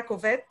keep track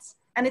of it,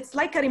 and it's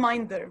like a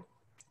reminder.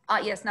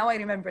 Yes, now I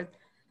remembered.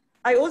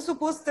 I also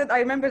posted, I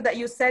remember that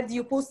you said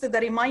you posted a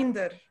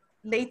reminder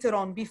later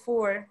on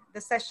before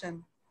the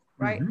session,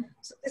 right?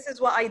 So this is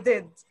what I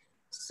did.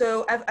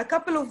 So a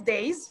couple of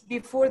days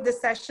before the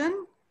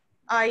session,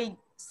 I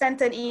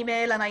sent an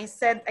email and I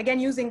said, again,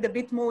 using the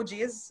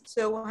Bitmojis.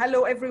 So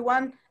hello,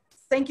 everyone.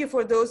 Thank you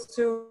for those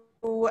who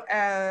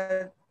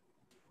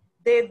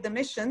did the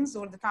missions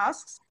or the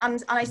tasks.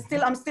 And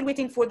I'm still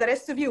waiting for the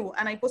rest of you.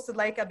 And I posted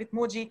like a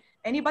Bitmoji,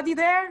 anybody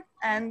there?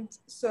 And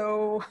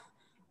so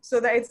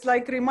that it's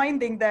like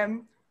reminding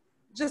them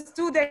just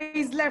 2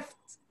 days left.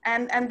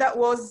 And that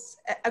was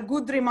a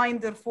good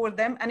reminder for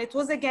them. And it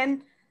was,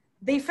 again,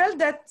 they felt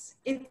that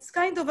it's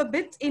kind of a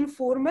bit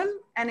informal,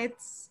 and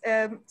it's,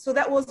 so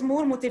that was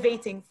more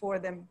motivating for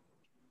them.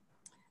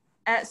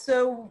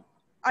 So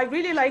I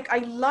really like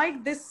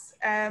this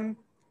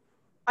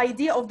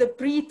idea of the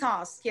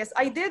pre-task. Yes,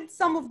 I did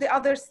some of the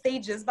other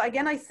stages, but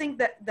again, I think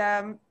that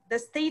the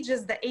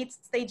stages, the 8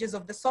 stages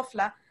of the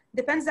SOFLA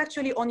depends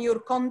actually on your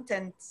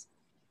content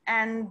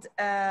and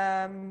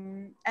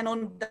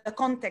on the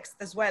context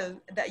as well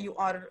that you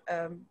are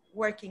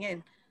working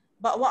in.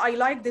 But what I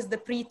liked is the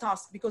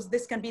pre-task, because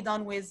this can be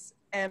done with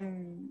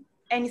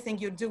anything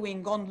you're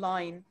doing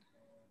online.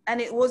 And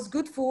it was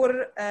good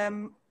for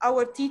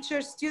our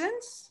teacher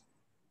students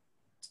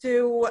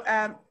to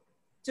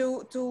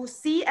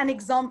see an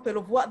example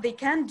of what they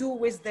can do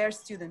with their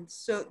students.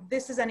 So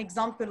this is an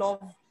example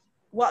of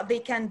what they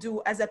can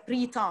do as a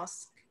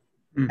pre-task.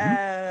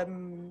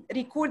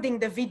 Recording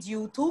the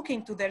video,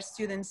 talking to their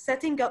students,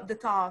 setting up the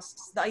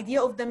tasks, the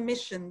idea of the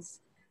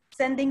missions,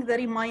 sending the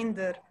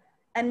reminder,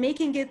 and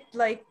making it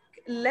like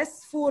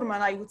less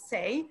formal, I would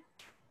say,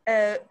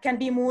 can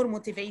be more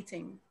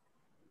motivating.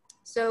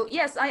 So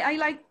yes, I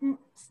like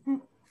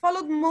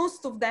followed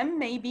most of them,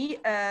 maybe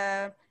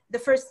the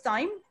first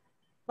time,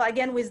 but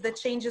again, with the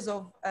changes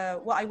of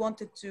what I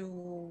wanted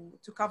to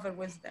cover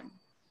with them.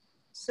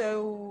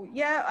 So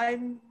yeah,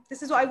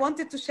 this is what I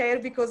wanted to share,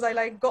 because I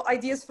like got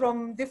ideas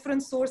from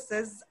different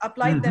sources,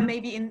 applied them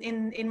maybe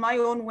in my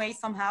own way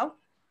somehow.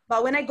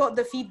 But when I got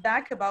the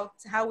feedback about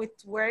how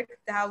it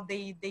worked, how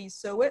they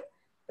saw it,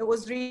 it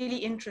was really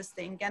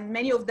interesting. And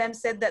many of them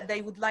said that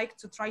they would like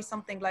to try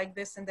something like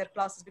this in their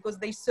classes because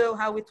they saw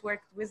how it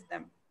worked with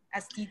them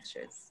as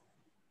teachers.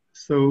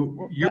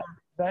 So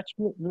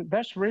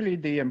that's really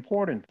the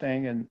important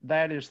thing, and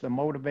that is the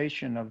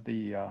motivation of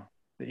the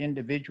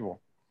individual.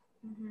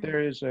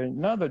 There is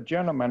another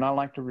gentleman I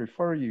like to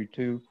refer you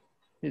to.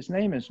 His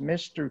name is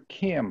Mr.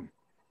 Kim,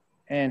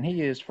 and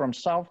he is from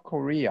South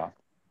Korea.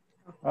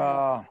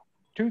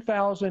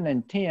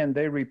 2010,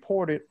 they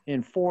reported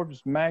in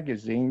Forbes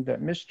magazine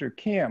that Mr.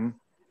 Kim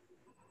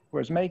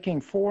was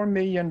making $4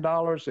 million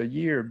a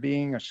year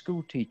being a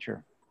school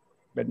teacher.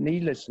 But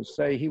needless to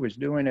say, he was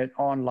doing it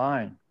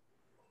online.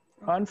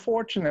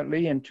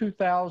 Unfortunately, in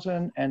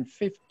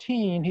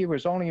 2015, he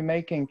was only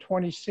making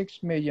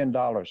 $26 million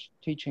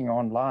teaching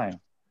online.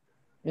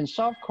 In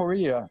South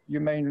Korea, you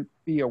may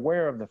be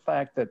aware of the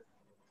fact that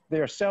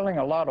they're selling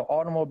a lot of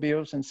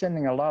automobiles and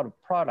sending a lot of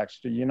products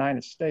to the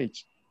United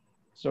States.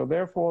 So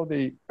therefore,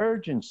 the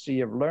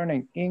urgency of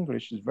learning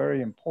English is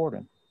very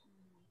important.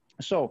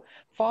 So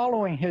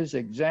following his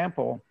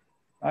example,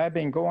 I've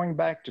been going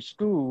back to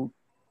school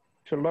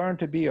to learn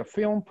to be a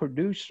film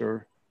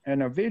producer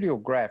and a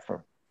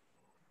videographer.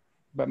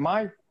 But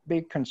my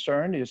big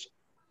concern is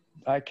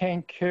I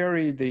can't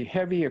carry the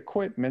heavy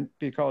equipment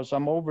because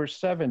I'm over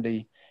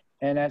 70.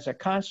 And as a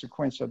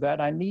consequence of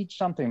that, I need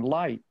something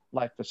light,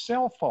 like the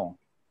cell phone.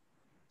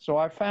 So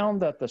I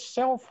found that the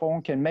cell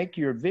phone can make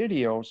your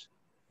videos,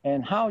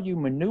 and how you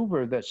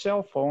maneuver the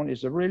cell phone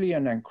is really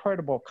an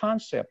incredible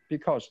concept,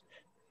 because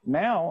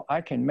now I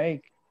can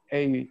make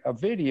a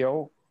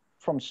video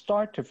from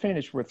start to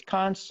finish with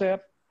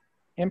concept,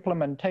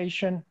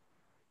 implementation,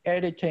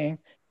 editing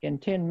in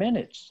 10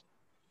 minutes.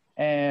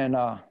 And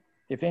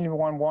if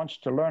anyone wants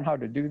to learn how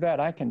to do that,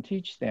 I can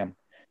teach them.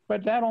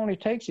 But that only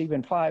takes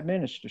even 5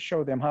 minutes to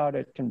show them how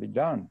that can be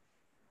done.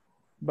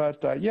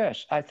 But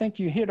yes, I think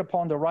you hit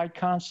upon the right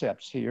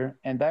concepts here,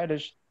 and that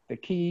is the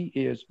key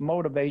is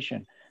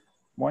motivation.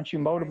 Once you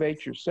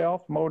motivate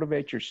yourself,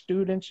 motivate your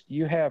students,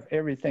 you have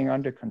everything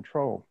under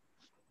control.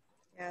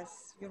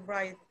 Yes, you're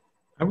right.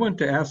 I want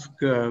to ask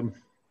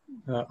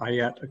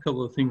Ayat a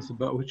couple of things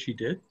about what she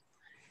did.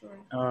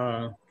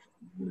 Sure.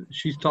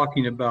 She's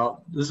talking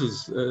about, this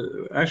is,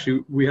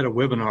 actually we had a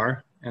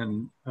webinar,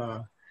 and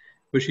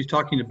what she's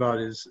talking about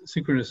is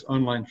synchronous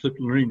online flipped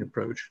learning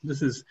approach.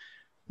 This is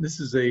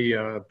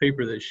a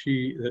paper that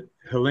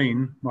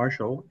Helene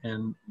Marshall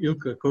and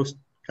Ilka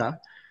Kostka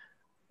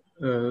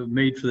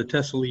made for the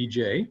TESOL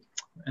EJ,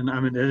 and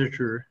I'm an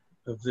editor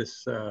of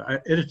this, I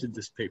edited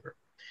this paper.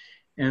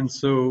 And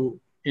so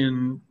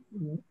in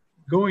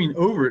going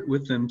over it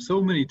with them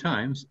so many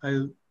times,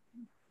 I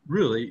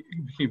really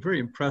became very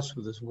impressed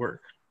with this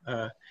work.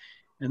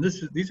 And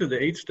these are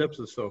the 8 steps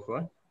of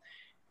SOFLA.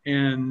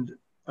 And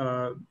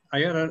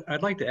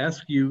I'd like to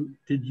ask you,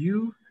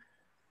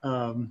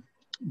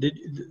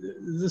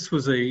 this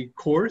was a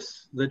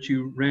course that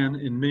you ran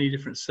in many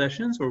different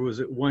sessions, or was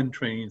it one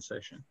training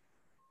session?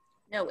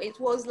 No, it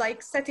was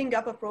like setting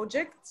up a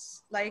project,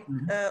 like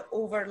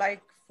over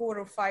like 4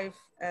 or 5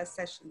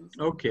 sessions.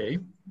 Okay,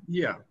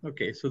 yeah,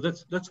 okay. So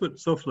that's what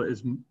SOFLA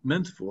is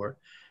meant for,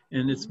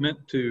 and it's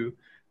meant to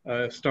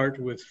start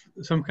with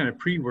some kind of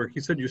pre-work.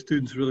 You said your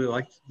students really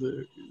liked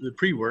the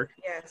pre-work.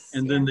 Yes.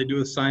 And then they do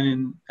a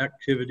sign-in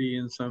activity,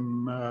 and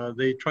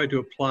they try to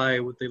apply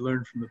what they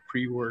learned from the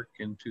pre-work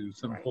into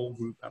some whole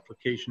group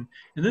application.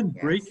 And then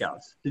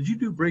breakouts. Did you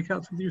do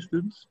breakouts with your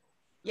students?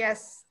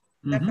 Yes,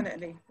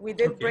 definitely. We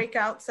did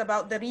breakouts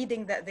about the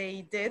reading that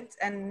they did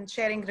and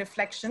sharing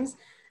reflections.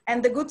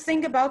 And the good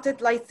thing about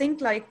it, I think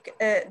like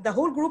the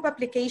whole group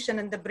application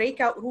and the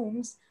breakout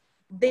rooms,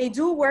 they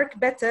do work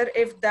better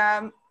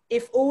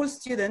if all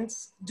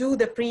students do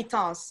the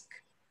pre-task,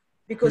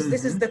 because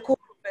this is the core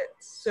of it.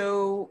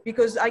 So,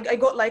 because I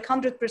got like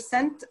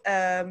 100%,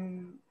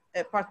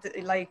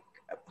 like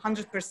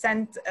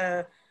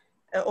 100%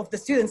 of the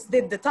students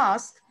did the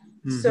task.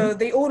 So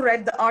they all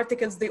read the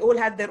articles, they all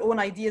had their own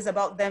ideas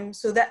about them.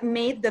 So that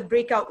made the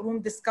breakout room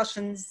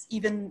discussions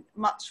even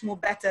much more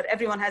better.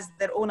 Everyone has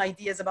their own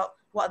ideas about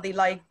what they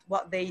liked,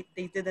 what they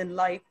didn't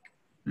like.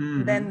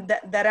 Then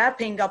the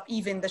wrapping up,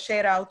 even the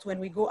share out when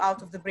we go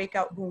out of the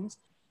breakout rooms,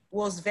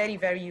 was very,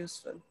 very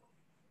useful.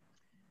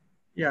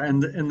 Yeah,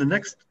 and the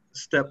next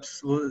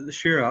steps, well, the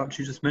share out,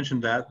 you just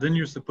mentioned that. Then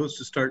you're supposed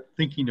to start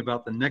thinking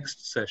about the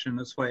next session.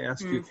 That's why I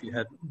asked you if you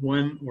had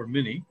one or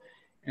many,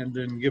 and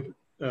then give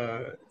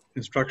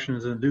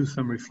instructions and do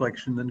some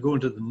reflection, then go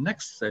into the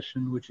next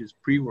session, which is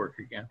pre-work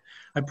again.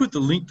 I put the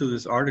link to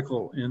this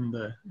article in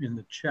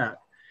the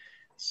chat.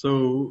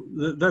 So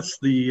that's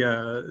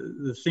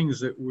the things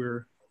that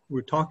we're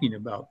talking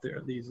about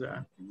there. These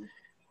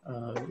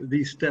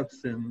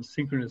steps in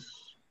synchronous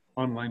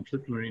online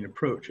flipped learning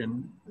approach.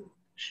 And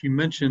she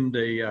mentioned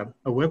a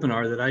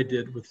webinar that I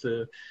did with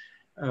the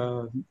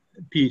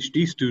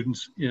PhD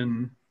students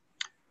in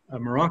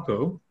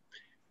Morocco,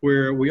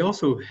 where we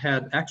also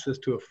had access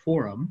to a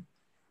forum.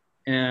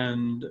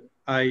 And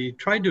I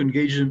tried to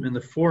engage them in the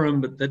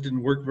forum, but that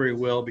didn't work very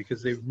well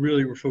because they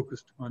really were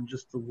focused on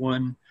just the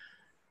one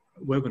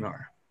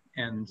webinar.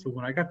 And so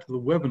when I got to the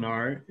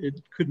webinar, I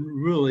couldn't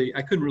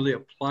really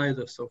apply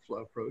the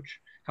SOFLA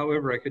approach.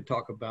 However, I could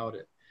talk about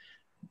it.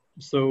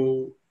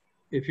 So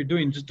if you're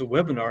doing just a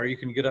webinar, you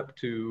can get up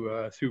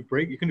to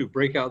you can do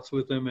breakouts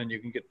with them, and you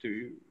can get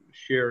to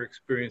share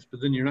experience,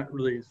 but then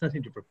it's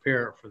nothing to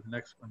prepare for the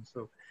next one.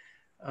 So,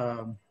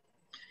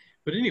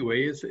 but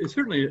anyway, it's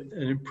certainly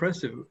an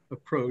impressive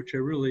approach. I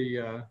really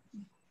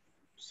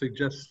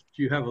suggest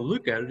you have a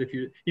look at it. If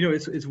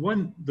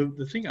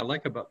the thing I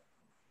like about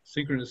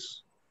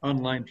synchronous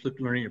online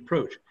flipped learning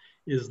approach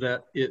is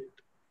that it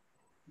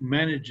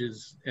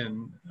manages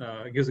and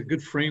gives a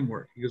good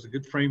framework. It gives a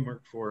good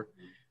framework for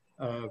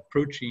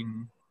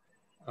approaching,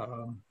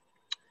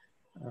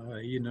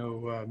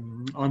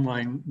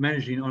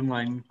 managing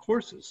online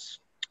courses,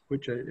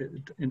 which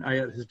and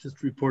Ayat has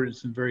just reported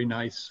some very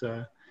nice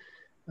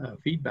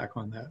feedback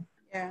on that.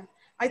 Yeah,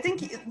 I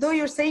think though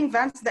you're saying,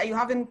 Vance, that you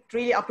haven't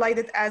really applied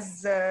it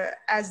as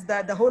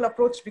the whole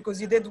approach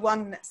because you did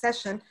one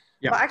session.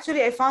 Yeah. But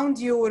actually, I found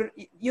your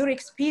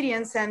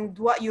experience and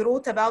what you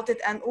wrote about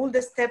it and all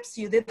the steps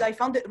you did, I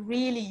found it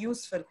really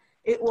useful.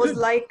 It was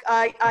like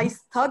I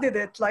studied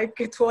it,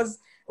 like it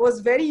was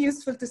very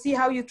useful to see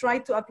how you try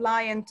to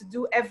apply and to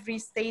do every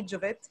stage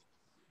of it.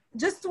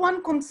 Just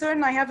one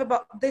concern I have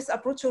about this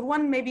approach, or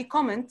one maybe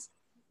comment,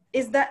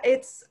 is that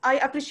I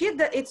appreciate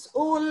that it's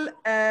all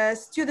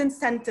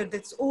student-centered,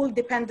 it's all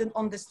dependent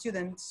on the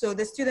students. So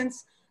the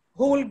students'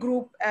 whole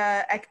group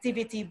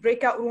activity,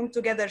 breakout room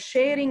together,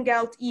 sharing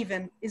out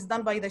even is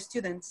done by the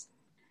students.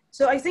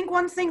 So I think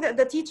one thing that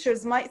the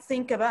teachers might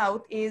think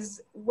about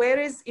is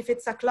if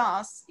it's a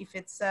class, if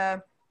it's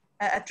a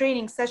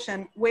training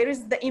session, where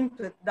is the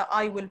input that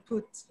I will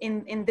put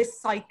in this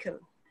cycle,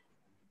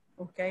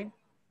 okay?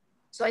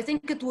 So I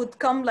think it would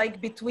come like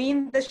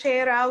between the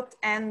share out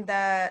and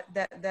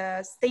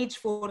the stage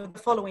for the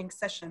following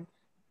session.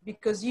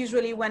 Because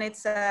usually when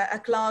it's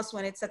a class,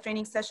 when it's a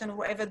training session, or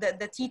whatever,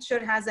 the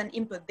teacher has an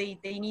input.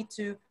 They need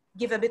to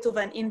give a bit of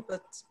an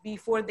input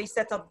before they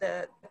set up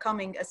the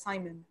coming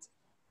assignment.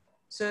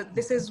 So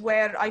this is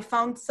where I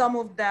found some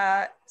of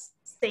the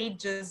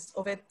stages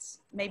of it,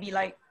 maybe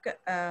like,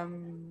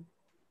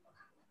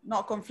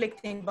 not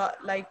conflicting,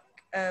 but like,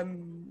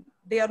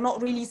 they are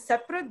not really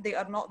separate.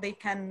 They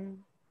can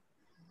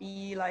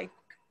be like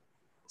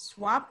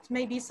swapped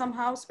maybe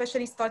somehow,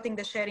 especially starting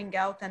the sharing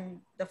out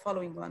and the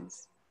following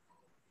ones.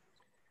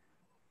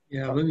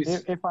 Yeah, let me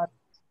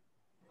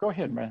go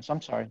ahead, Rance. I'm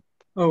sorry.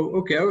 Oh,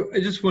 okay. I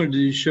just wanted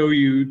to show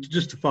you,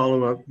 just to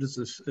follow up, this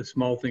is a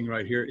small thing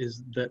right here,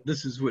 is that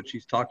this is what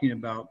she's talking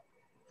about.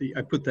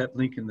 I put that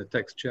link in the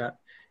text chat,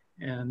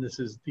 and this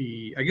is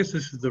I guess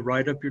this is the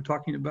write-up you're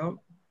talking about?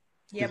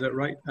 Yep. Is that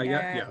right?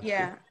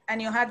 Yeah.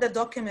 And you had the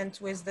document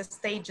with the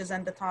stages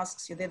and the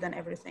tasks you did and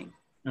everything.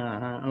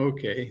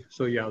 Okay.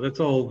 So yeah, that's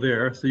all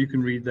there. So you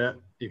can read that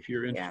if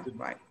you're interested.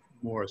 Yeah, right.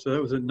 More. So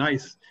that was a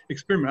nice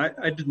experiment.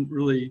 I didn't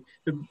really,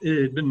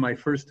 it had been my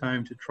first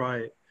time to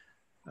try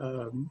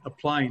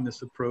applying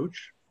this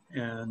approach,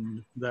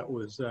 and that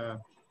was,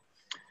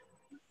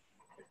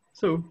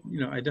 so, you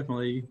know, I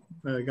definitely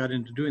got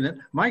into doing that.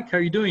 Mike, how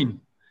are you doing?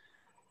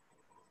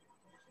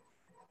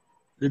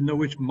 Didn't know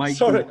which mic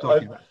you were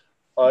talking about.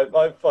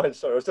 I'm fine,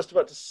 sorry. I was just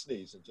about to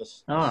sneeze and just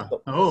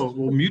stop. Oh,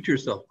 well, mute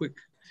yourself, quick.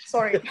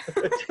 Sorry.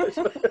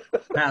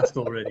 Passed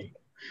already.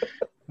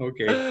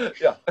 Okay.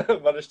 Yeah,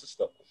 managed to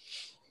stop.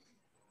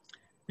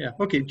 Yeah,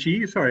 okay,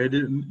 Chi, sorry, I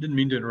didn't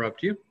mean to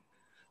interrupt you.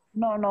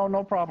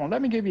 No problem.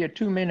 Let me give you a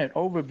 2-minute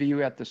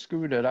overview at the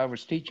school that I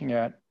was teaching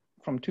at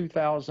from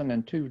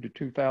 2002 to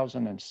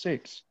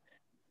 2006.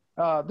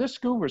 This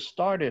school was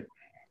started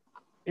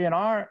in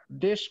our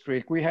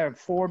district. We have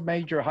 4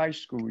 major high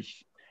schools,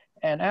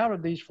 and out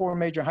of these 4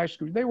 major high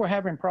schools, they were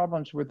having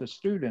problems with the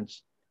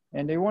students,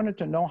 and they wanted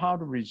to know how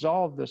to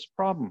resolve this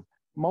problem.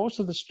 Most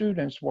of the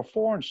students were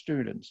foreign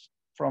students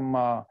from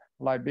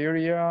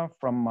Liberia,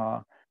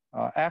 from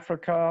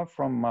Africa,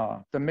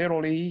 from the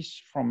Middle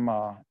East, from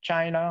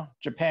China,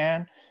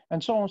 Japan,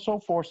 and so on and so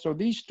forth. So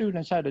these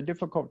students had a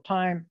difficult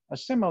time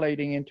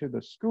assimilating into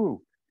the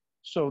school.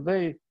 So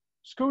the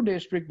school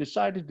district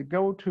decided to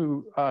go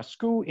to a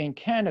school in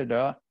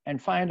Canada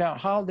and find out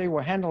how they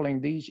were handling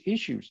these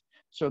issues.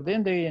 So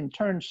then they in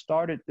turn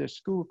started this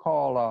school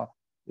called,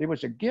 it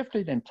was a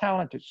gifted and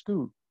talented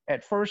school.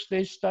 At first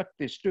they stuck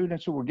the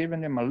students who were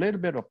giving them a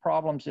little bit of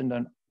problems in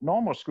the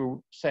normal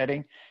school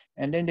setting,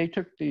 and then they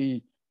took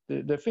the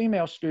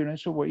female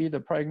students who were either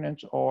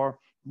pregnant or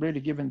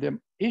really giving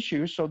them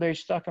issues, so they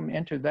stuck them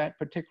into that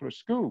particular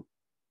school.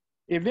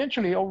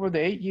 Eventually, over the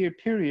 8-year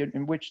period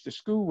in which the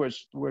school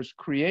was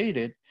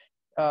created,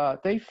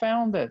 they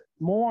found that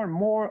more and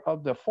more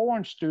of the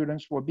foreign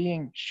students were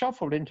being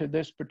shuffled into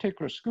this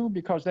particular school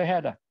because they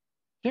had a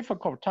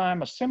difficult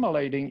time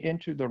assimilating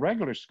into the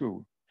regular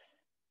school.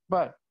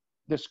 But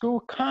the school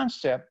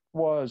concept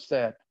was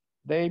that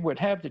they would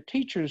have the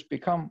teachers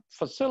become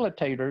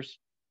facilitators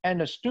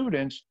and the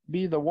students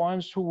be the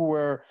ones who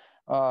were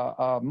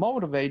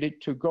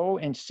motivated to go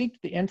and seek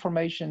the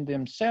information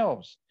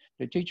themselves.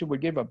 The teacher would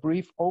give a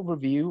brief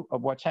overview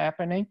of what's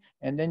happening,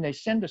 and then they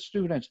send the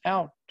students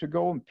out to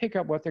go and pick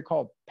up what they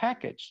call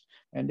packets.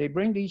 And they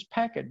bring these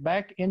packets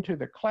back into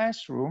the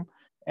classroom,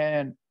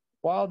 and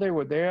while they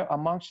were there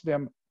amongst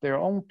them, their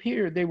own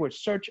peer, they would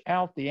search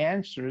out the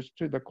answers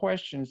to the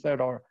questions that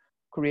are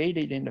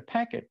created in the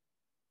packet.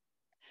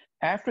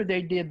 After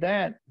they did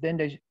that, then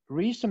they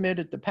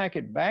resubmitted the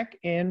packet back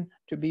in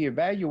to be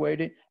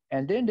evaluated,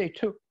 and then they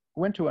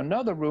went to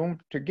another room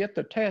to get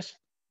the test,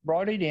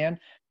 brought it in,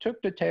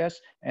 took the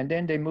test, and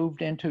then they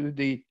moved into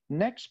the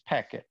next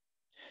packet.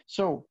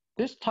 So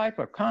this type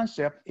of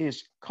concept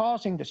is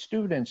causing the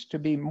students to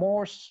be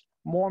more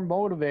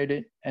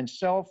motivated and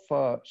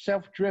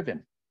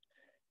self-driven.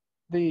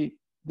 The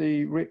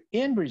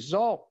end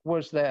result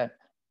was that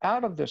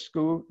out of the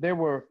school, there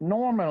were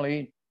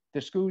normally,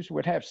 the schools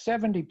would have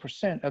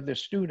 70% of the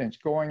students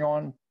going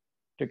on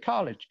to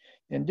college.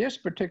 In this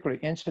particular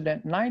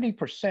incident,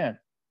 90%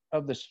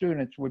 of the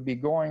students would be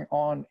going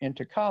on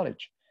into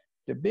college.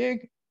 The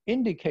big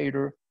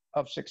indicator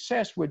of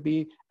success would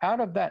be,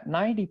 out of that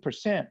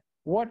 90%,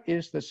 what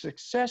is the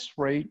success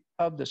rate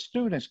of the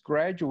students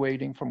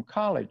graduating from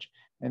college?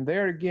 And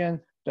there again,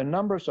 the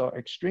numbers are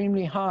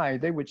extremely high.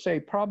 They would say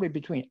probably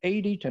between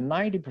 80 to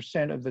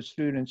 90% of the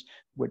students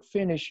would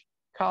finish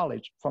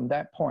college from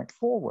that point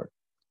forward.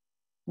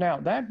 Now,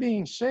 that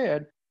being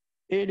said,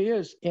 it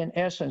is in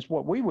essence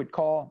what we would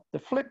call the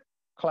flip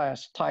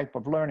class type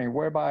of learning,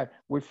 whereby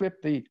we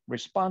flip the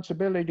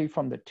responsibility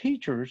from the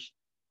teachers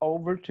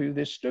over to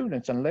the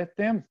students and let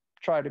them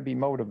try to be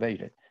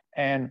motivated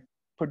and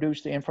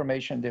produce the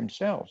information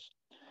themselves.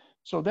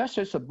 So that's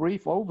just a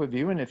brief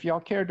overview. And if y'all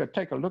care to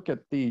take a look at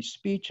the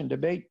speech and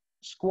debate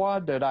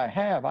squad that I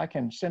have, I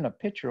can send a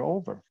picture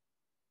over.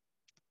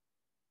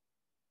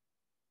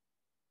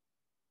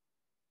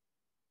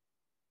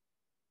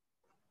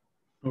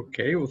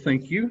 Okay, well,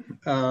 thank you.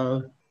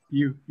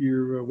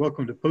 You're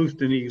welcome to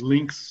post any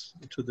links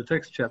to the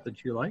text chat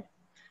that you like.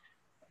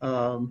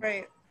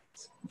 Right.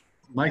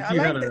 Mike, Yeah, you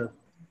had a,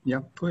 yeah,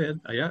 go ahead.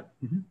 Yeah.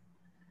 Mm-hmm.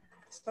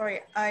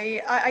 Sorry,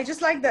 I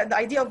just like the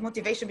idea of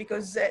motivation,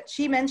 because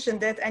she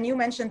mentioned it and you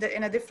mentioned it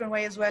in a different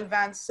way as well,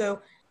 Vance.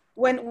 So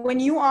when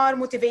you are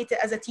motivated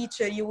as a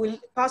teacher, you will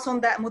pass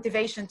on that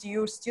motivation to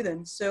your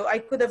students. So I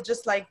could have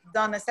just like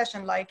done a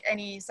session like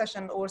any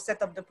session or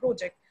set up the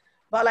project.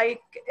 But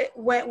like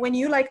when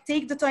you like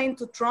take the time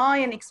to try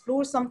and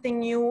explore something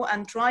new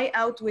and try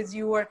out with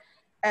your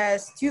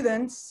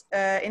students,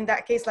 in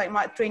that case, like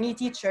my trainee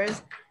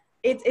teachers,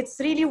 it's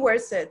really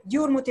worth it.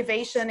 Your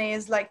motivation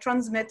is like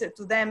transmitted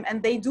to them,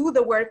 and they do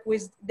the work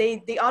with,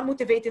 they are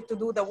motivated to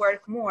do the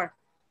work more.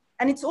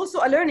 And it's also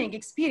a learning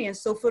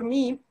experience. So for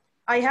me,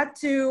 I had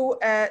to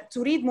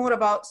read more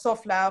about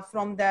SOFLA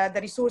from the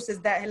resources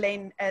that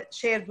Helene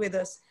shared with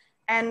us,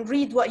 and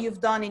read what you've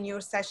done in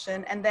your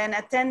session, and then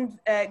attend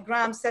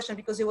Graham's session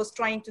because he was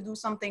trying to do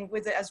something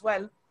with it as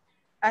well,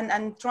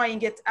 and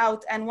trying it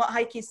out, and what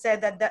Heike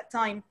said at that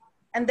time.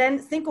 And then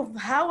think of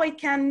how I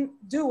can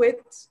do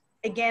it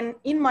again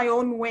in my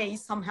own way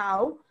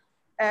somehow,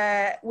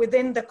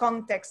 within the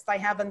context I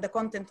have and the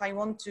content I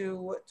want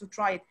to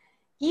try it.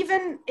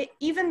 Even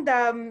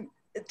the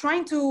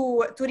trying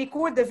to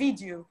record the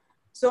video.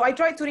 So I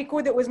tried to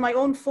record it with my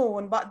own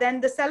phone, but then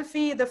the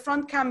selfie, the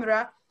front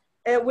camera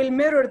will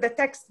mirror the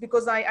text,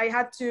 because I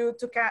had to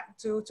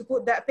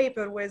put that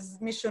paper with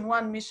mission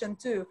 1, mission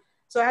 2.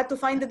 So I had to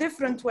find a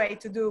different way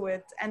to do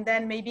it, and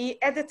then maybe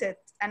edit it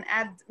and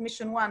add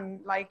mission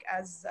 1 like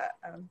as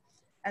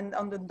and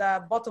on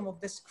the bottom of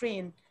the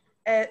screen.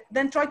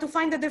 Then try to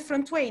find a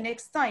different way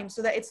next time,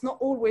 so that it's not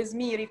always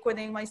me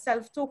recording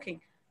myself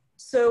talking.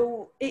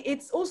 So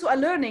it's also a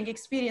learning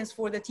experience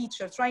for the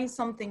teacher, trying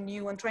something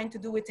new and trying to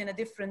do it in a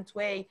different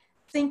way,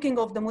 thinking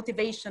of the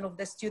motivation of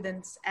the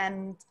students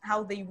and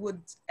how they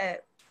would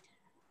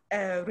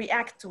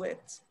react to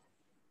it.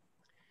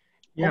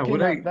 Yeah,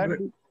 okay,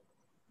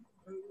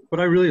 what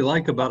I really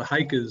like about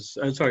Heike's,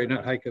 sorry,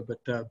 not Heike, but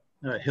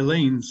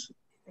Helene's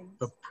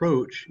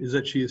approach is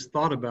that she has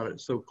thought about it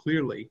so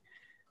clearly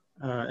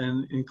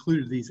and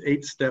included these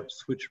 8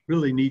 steps, which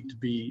really need to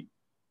be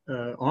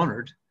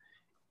honored.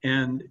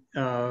 And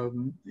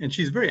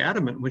she's very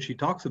adamant when she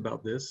talks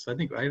about this. I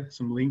think I have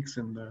some links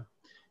in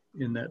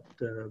that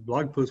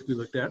blog post we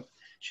looked at.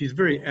 She's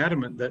very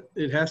adamant that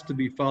it has to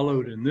be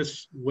followed in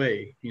this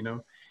way, you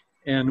know.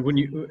 And when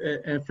you,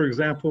 for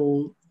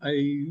example,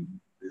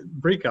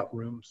 breakout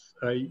rooms.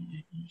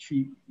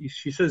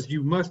 She says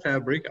you must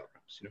have breakout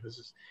rooms. You know, this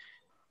is.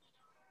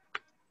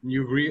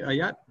 You agree,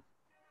 Ayat?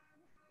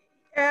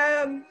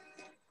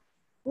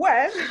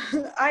 Well,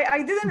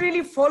 I didn't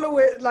really follow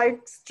it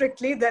like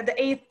strictly, the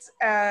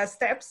 8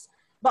 steps,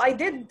 but I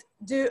did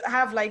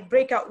have like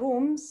breakout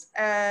rooms,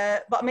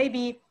 but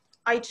maybe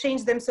I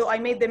changed them. So I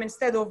made them,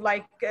 instead of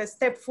like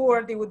step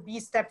 4, they would be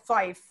step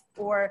 5,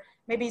 or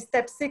maybe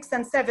step 6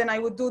 and 7, I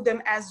would do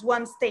them as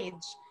one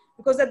stage.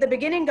 Because at the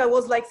beginning I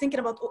was like thinking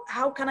about, oh,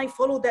 how can I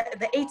follow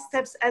the 8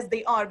 steps as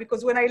they are?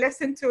 Because when I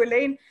listened to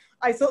Elaine,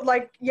 I thought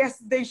like, yes,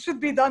 they should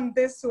be done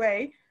this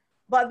way.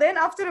 But then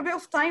after a bit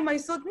of time, I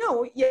thought,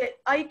 no, yeah,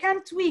 I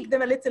can tweak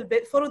them a little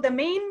bit, follow the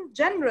main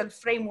general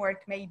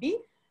framework maybe,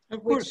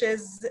 which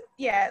is,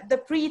 yeah, the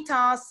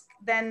pre-task,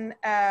 then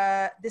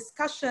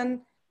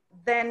discussion,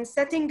 then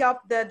setting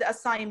up the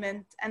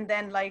assignment, and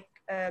then like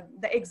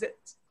the exit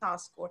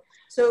task.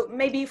 So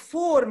maybe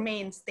 4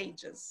 main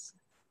stages.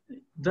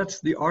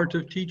 That's the art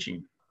of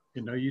teaching.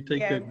 You know, you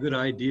take a good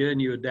idea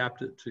and you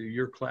adapt it to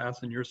your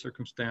class and your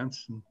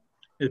circumstance. And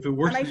if it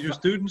works with your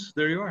students,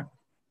 there you are.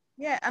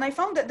 Yeah, and I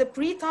found that the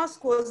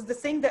pre-task was the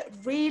thing that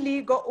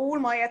really got all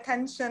my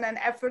attention and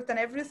effort and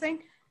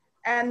everything.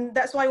 And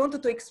that's why I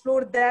wanted to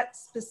explore that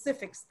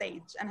specific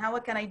stage, and how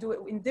can I do it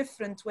in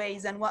different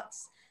ways, and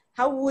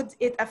how would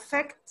it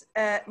affect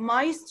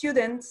my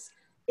students'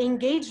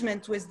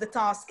 engagement with the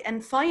task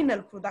and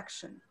final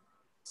production.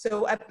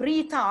 So a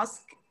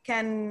pre-task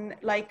can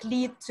like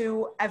lead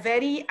to a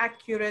very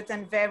accurate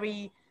and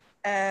very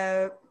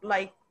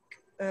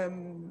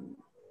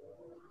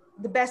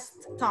the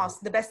best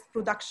task, the best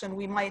production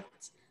we might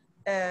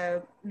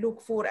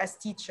look for as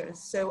teachers.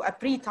 So a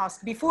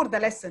pre-task before the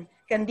lesson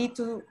can lead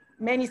to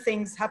many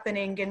things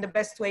happening in the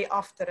best way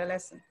after a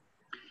lesson.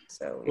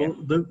 So yeah. Well,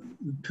 the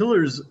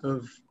pillars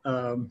of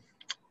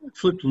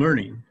flipped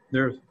learning,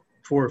 there are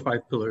 4 or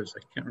 5 pillars,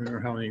 I can't remember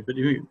how many, but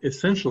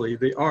essentially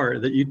they are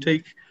that you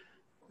take,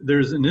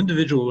 there's an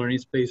individual learning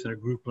space and a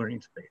group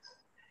learning space.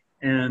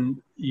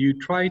 And you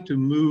try to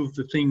move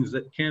the things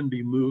that can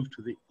be moved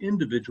to the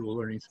individual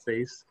learning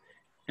space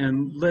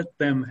and let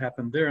them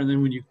happen there. And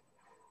then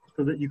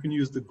so that you can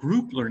use the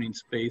group learning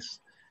space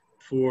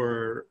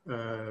for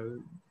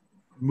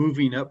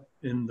moving up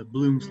in the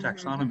Bloom's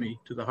taxonomy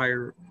to the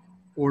higher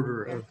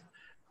order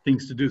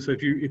things to do. So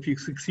if you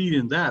succeed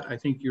in that, I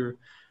think you're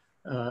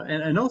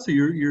and also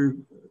you're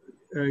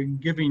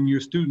giving your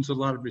students a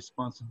lot of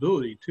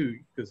responsibility too,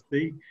 because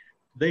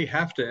they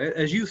have to,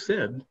 as you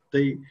said,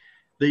 they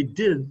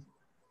did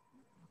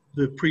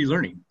the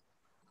pre-learning.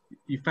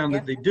 You found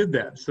that they did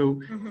that.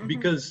 So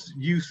because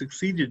you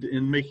succeeded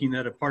in making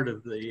that a part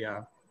of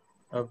the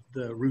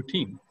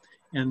routine,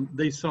 and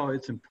they saw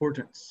its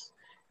importance,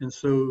 and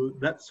so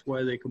that's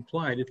why they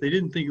complied. If they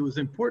didn't think it was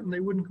important, they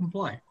wouldn't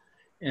comply.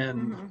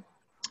 And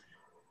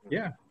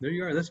yeah, there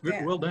you are. That's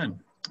well done.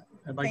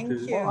 I'd like to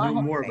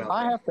know more about that.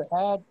 I have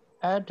to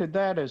add to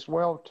that as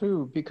well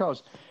too,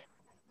 because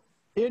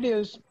it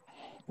is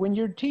when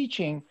you're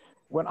teaching.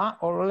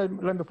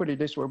 Let me put it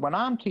this way: when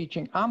I'm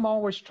teaching, I'm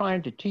always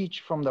trying to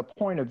teach from the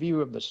point of view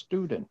of the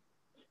student,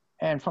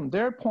 and from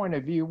their point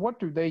of view, what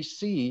do they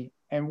see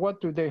and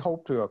what do they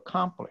hope to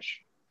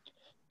accomplish?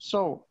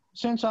 So,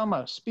 since I'm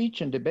a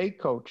speech and debate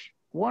coach,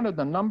 one of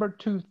the number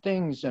 2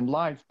 things in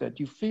life that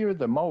you fear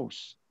the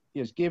most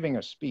is giving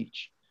a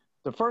speech.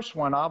 The first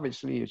one,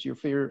 obviously, is your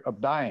fear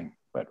of dying.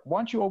 But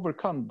once you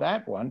overcome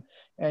that one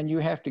and you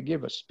have to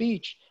give a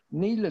speech,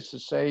 needless to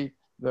say,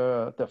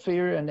 the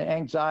fear and the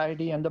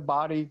anxiety and the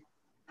body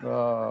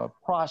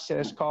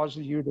process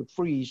causes you to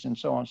freeze and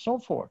so on and so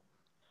forth.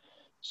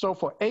 So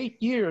for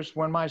 8 years,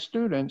 when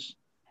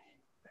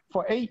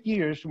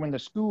the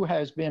school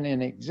has been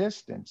in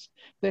existence,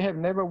 they have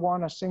never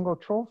won a single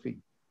trophy.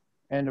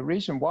 And the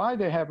reason why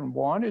they haven't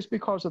won is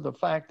because of the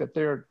fact that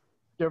they're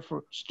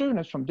different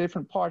students from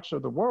different parts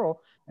of the world,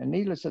 and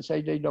needless to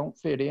say, they don't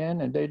fit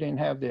in and they didn't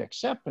have the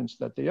acceptance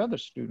that the other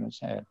students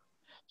had.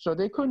 So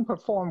they couldn't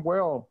perform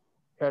well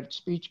at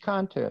speech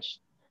contests.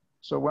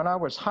 So when I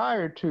was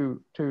hired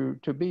to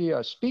be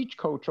a speech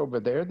coach over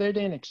there, they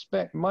didn't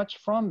expect much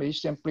from me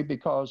simply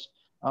because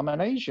I'm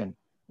an Asian.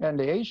 And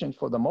the Asians,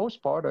 for the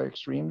most part, are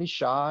extremely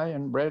shy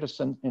and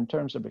reticent in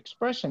terms of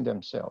expressing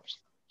themselves.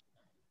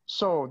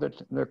 So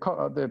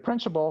the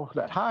principal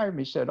that hired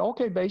me said,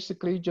 okay,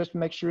 basically just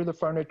make sure the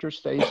furniture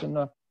stays in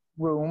the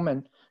room,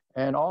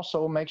 and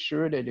also make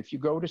sure that if you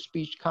go to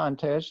speech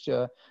contests,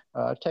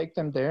 take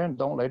them there and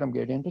don't let them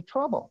get into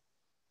trouble.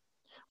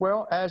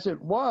 Well, as it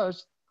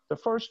was, the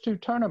first 2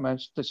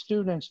 tournaments, the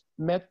students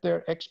met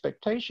their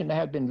expectation. They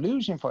had been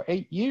losing for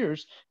 8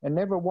 years and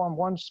never won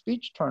one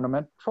speech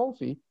tournament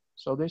trophy.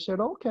 So they said,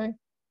 okay.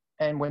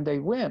 And when they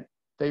went,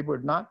 they were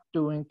not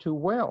doing too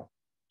well.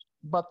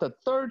 But the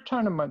 3rd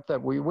tournament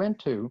that we went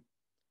to,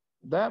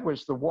 that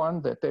was the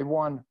one that they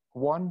won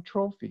 1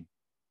 trophy.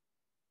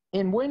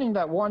 In winning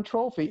that 1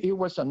 trophy, it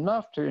was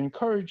enough to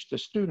encourage the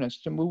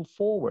students to move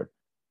forward.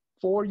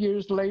 4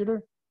 years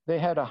later, they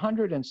had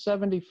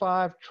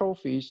 175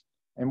 trophies,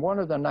 and one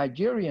of the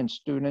Nigerian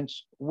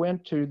students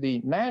went to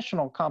the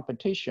national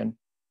competition,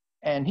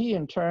 and he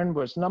in turn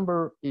was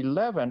number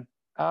 11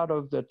 out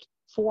of the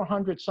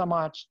 400 some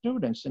odd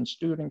students in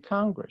Student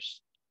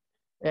Congress.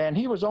 And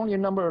he was only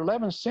number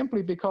 11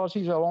 simply because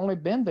he's only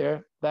been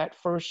there that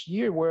first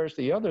year, whereas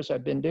the others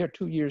had been there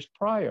 2 years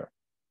prior.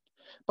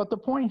 But the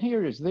point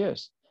here is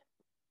this: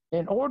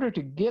 in order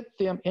to get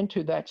them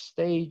into that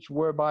stage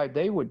whereby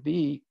they would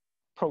be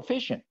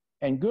proficient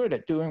and good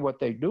at doing what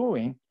they're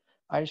doing,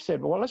 I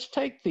said, well, let's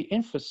take the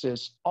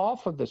emphasis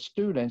off of the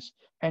students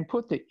and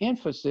put the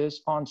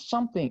emphasis on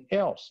something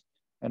else.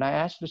 And I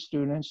asked the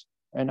students,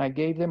 and I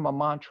gave them a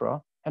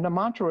mantra, and the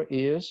mantra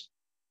is,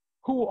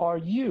 who are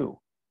you?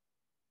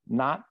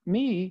 Not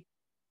me,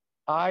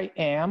 I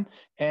am.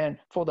 And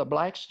for the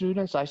Black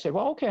students, I said,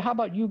 well, okay, how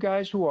about you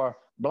guys who are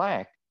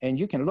Black, and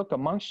you can look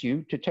amongst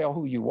you to tell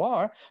who you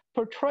are.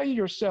 Portray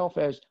yourself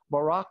as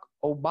Barack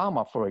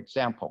Obama, for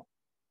example.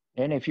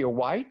 And if you're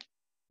white,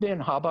 then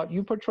how about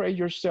you portray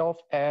yourself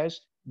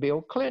as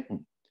Bill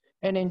Clinton?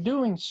 And in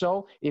doing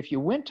so, if you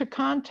went to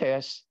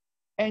contests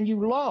and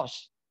you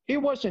lost, it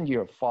wasn't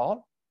your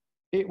fault.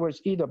 It was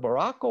either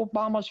Barack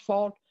Obama's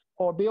fault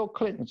or Bill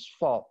Clinton's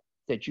fault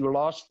that you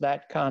lost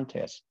that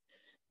contest.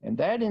 And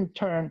that in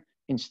turn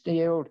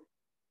instilled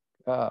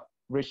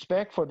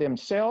respect for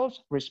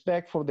themselves,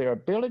 respect for their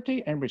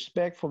ability, and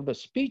respect for the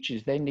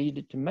speeches they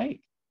needed to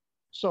make.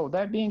 So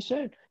that being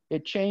said,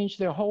 it changed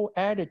their whole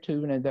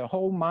attitude and their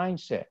whole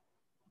mindset.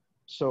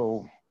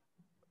 So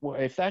well,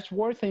 if that's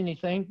worth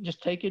anything,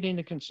 just take it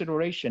into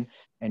consideration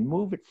and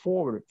move it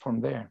forward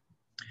from there.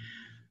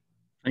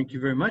 Thank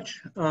you very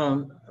much.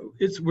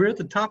 We're at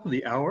the top of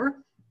the hour,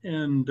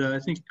 and I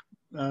think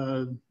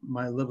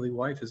my lovely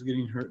wife is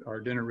getting our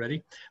dinner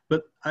ready.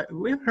 But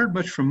we haven't heard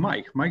much from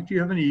Mike. Mike, do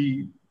you have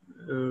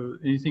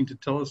anything to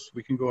tell us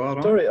we can go out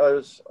on? Sorry, I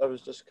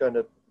was just kind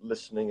of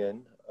listening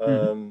in.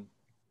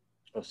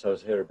 So I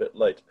was here a bit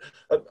late.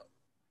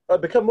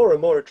 I've become more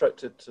and more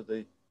attracted to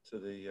the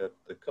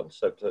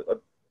concept. I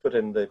put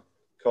in the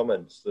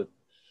comments that it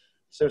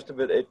seems to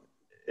me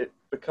it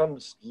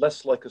becomes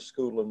less like a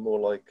school and more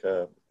like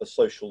a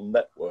social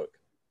network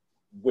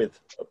with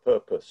a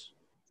purpose.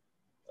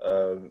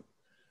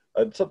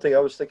 And something I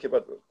was thinking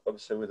about,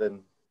 obviously within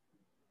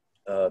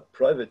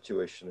private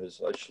tuition,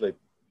 is actually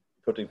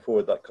putting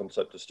forward that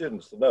concept to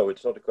students. No,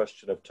 it's not a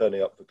question of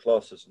turning up for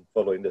classes and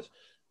following this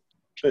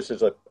this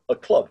is a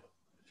club,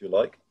 if you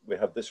like. We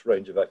have this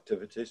range of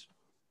activities,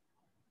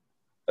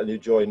 and you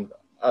join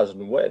as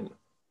and when.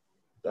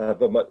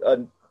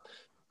 And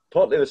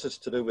partly this is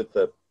to do with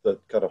the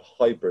kind of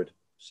hybrid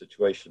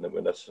situation that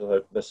we're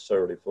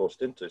necessarily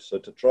forced into. So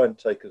to try and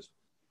take as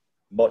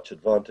much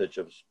advantage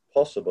as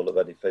possible of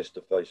any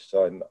face-to-face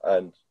time,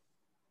 and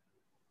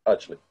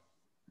actually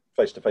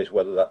face-to-face,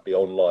 whether that be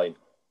online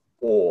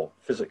or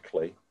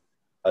physically,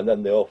 and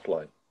then the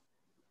offline.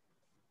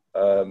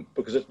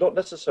 Because it's not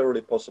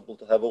necessarily possible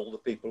to have all the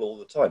people all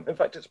the time. In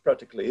fact, it's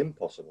practically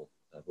impossible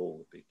to have all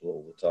the people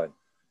all the time.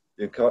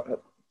 You can't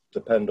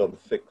depend on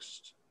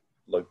fixed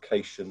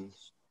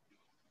locations,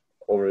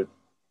 or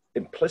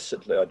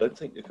implicitly, I don't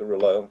think you can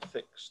rely on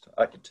fixed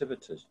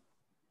activities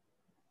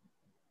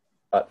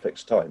at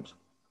fixed times.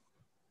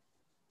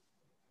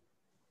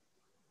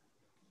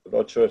 I'm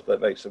not sure if that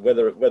makes it,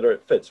 whether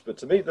it fits, but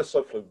to me, the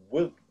SOFLA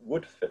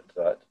would fit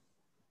that,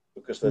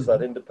 because there's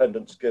that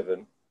independence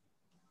given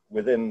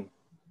within,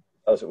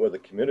 as it were,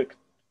 the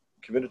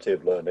community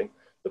of learning,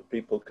 that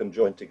people can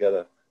join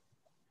together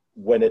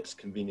when it's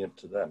convenient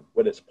to them,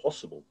 when it's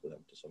possible for them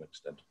to some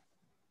extent.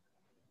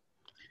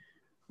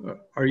 Well,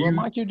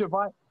 Mike,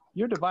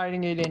 you're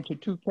dividing it into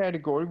two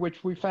categories,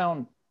 which we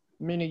found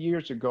many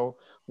years ago.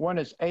 One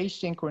is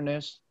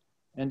asynchronous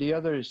and the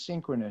other is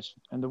synchronous.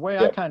 And the way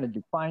I kind of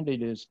defined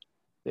it is,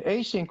 the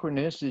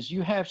asynchronous is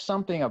you have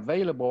something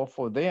available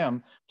for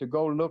them to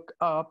go look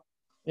up.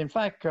 In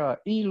fact,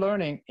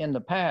 e-learning in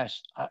the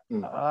past,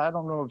 I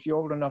don't know if you're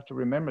old enough to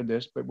remember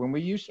this, but when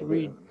we used to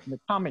read the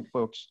comic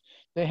books,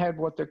 they had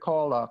what they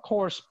call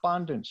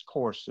correspondence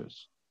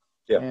courses.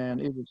 Yeah.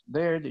 And it was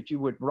there that you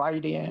would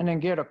write in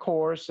and get a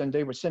course, and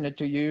they would send it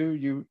to you.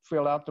 You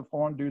fill out the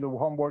form, do the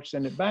homework,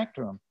 send it back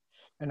to them.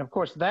 And of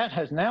course, that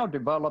has now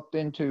developed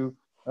into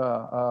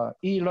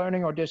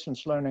e-learning or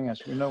distance learning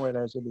as we know it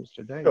as it is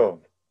today. Sure.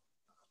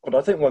 But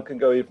I think one can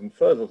go even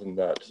further than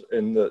that,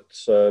 in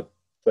that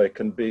there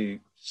can be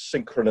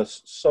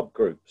synchronous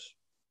subgroups.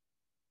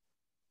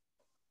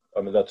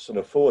 I mean, that's an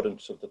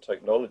affordance of the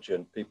technology,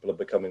 and people are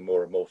becoming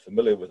more and more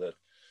familiar with it.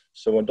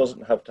 So one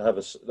doesn't have to have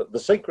the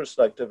synchronous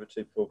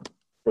activity for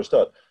a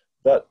start.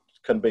 That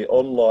can be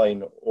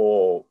online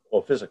or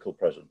physical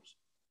presence.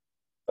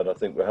 And I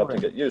think we have to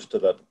get used to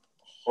that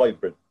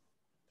hybrid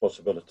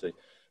possibility.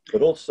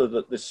 But also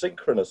that the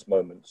synchronous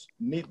moments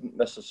needn't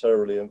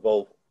necessarily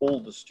involve all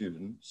the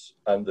students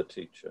and the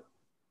teacher.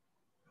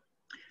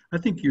 I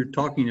think you're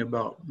talking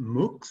about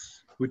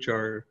MOOCs, which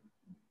are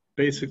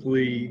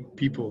basically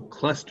people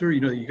cluster.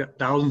 You know, you got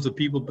thousands of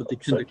people, but they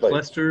tend to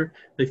cluster.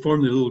 They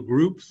form their little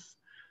groups.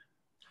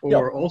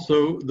 Or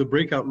also the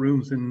breakout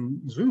rooms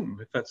in Zoom,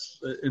 if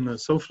that's in the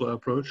SOFLA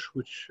approach,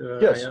 which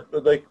yes,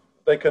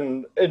 they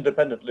can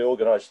independently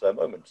organize their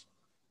moments.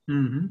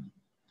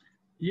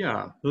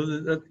 Yeah,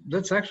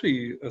 that's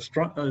actually a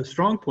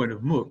strong point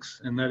of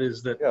MOOCs, and that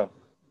is that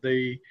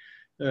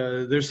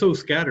they're so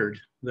scattered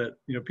that,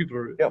 you know, people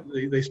are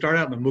they start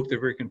out in the MOOC, they're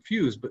very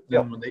confused, but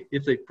then when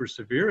if they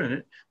persevere in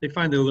it, they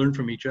find they learn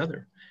from each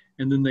other,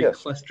 and then they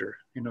cluster,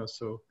 you know.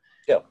 So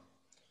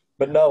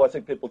but now I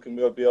think people can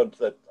go beyond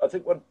that. I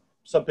think when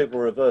some people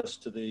reverse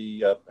to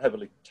the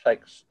heavily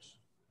text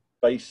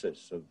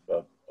basis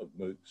of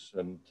MOOCs,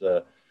 and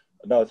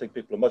now I think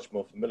people are much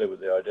more familiar with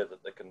the idea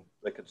that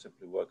they can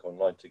simply work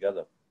online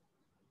together.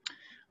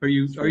 Are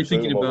you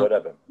thinking about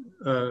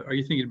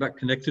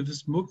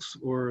connectivist MOOCs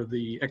or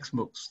the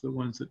XMOOCs, the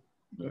ones that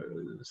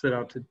set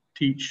out to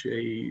teach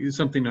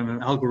something in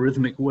an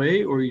algorithmic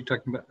way, or are you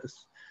talking about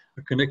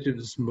a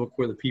connectivist MOOC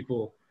where the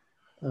people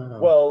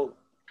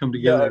come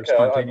together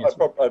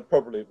spontaneously? I'm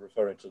probably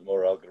referring to the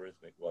more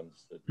algorithmic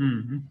ones,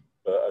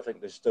 but I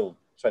think they're still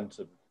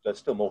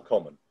more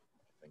common.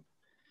 I think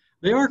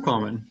they are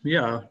common,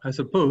 yeah, I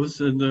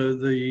suppose. And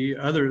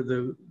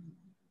the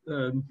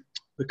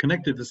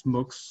connectivist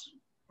MOOCs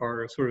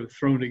are sort of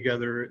thrown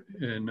together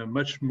in a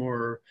much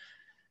more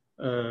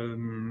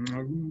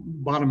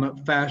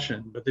bottom-up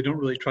fashion, but they don't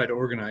really try to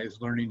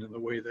organize learning in the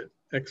way that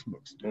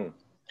XMOOCs do.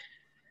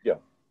 Yeah,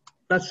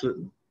 that's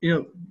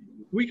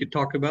we could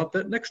talk about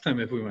that next time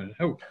if we wanted.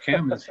 Oh,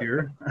 Cam is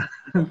here.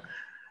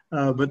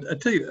 But I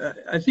tell you,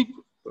 I think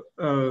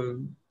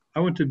I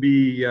want to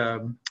be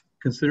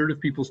considerate of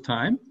people's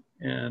time,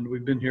 and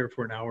we've been here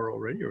for an hour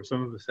already, or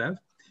some of us have.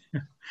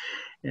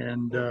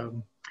 And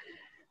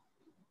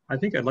I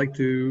think I'd like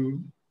to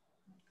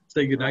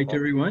say goodnight to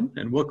everyone,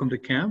 and welcome to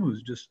Cam,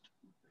 who's just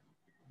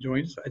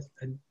joined us.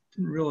 I didn't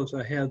realize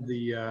I had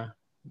I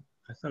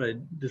thought I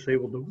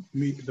disabled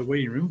the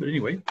waiting room, but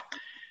anyway.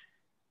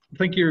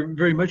 Thank you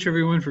very much,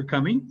 everyone, for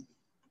coming.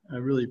 I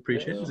really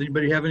appreciate it. Does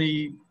anybody have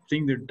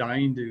anything they're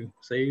dying to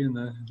say in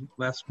the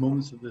last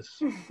moments of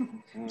this?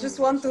 Just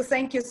want to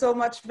thank you so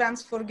much,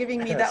 Vance, for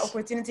giving me that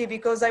opportunity,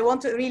 because I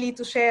want really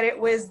to share it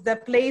with the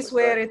place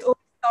where it all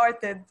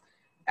started.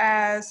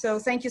 So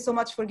thank you so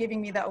much for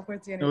giving me that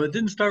opportunity. No, it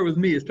didn't start with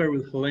me. It started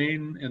with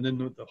Helene, and then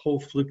with the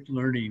whole flipped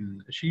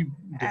learning. She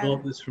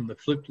developed this from the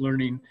flipped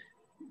learning.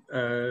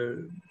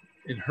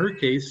 In her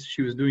case,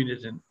 she was doing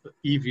it in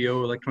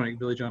EVO, Electronic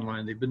Village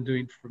Online. They've been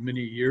doing it for many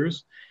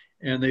years.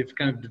 And they've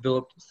kind of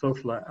developed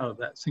SOFLA out of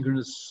that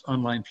synchronous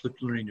online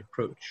flipped learning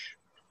approach.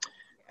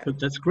 But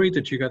that's great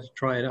that you got to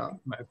try it out.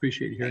 I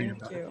appreciate hearing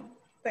about it.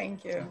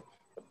 Thank you.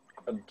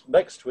 And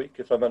next week,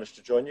 if I manage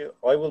to join you,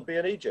 I will be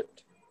in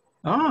Egypt.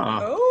 Ah.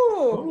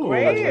 Oh,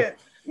 great.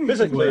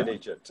 Physically in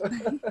Egypt.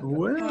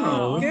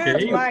 Well, good,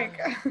 okay. Mike.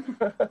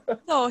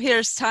 Oh,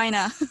 here's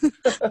China.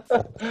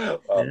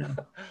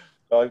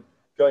 I'm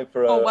going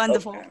for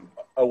wonderful.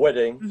 a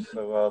wedding,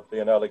 so I'll be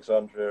in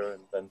Alexandria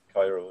and then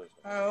Cairo.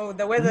 Oh,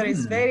 the weather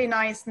is very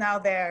nice now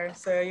there,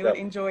 so you will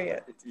enjoy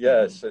it.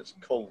 Yes, it's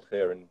cold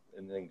here in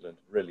England,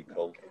 really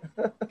cold.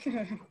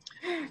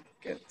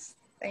 Good,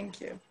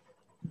 thank you.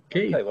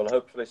 Okay, well,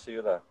 hopefully see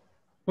you there.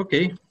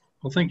 Okay,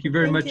 well, thank you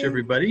very much,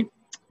 everybody.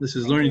 This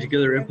is Learning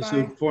Together,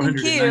 episode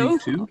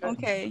 492.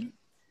 Okay.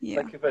 Yeah.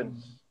 Thank you,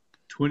 Vince.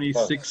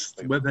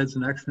 26th Webheads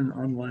in Action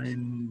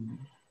online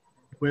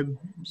web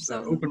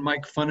open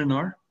mic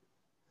FUNinar.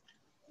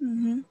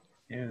 And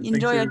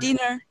enjoy your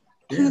dinner.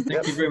 Yeah,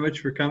 thank you very much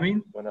for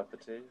coming. Bon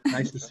appetit.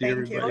 Nice to see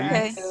everybody.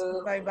 Okay.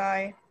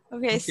 Bye-bye.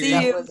 Okay, see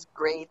you. That was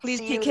great. Please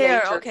see take you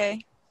care. later.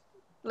 Okay.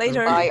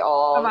 Later. Bye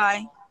all.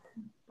 Bye-bye.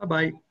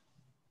 Bye-bye.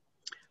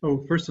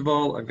 Oh, first of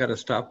all, I've got to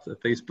stop the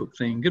Facebook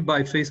thing.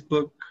 Goodbye,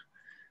 Facebook.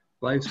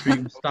 Live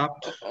stream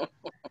stopped.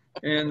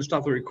 And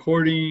stop the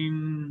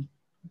recording.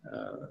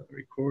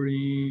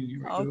 Recording. Here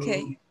we go.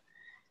 Okay.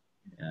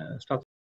 Stop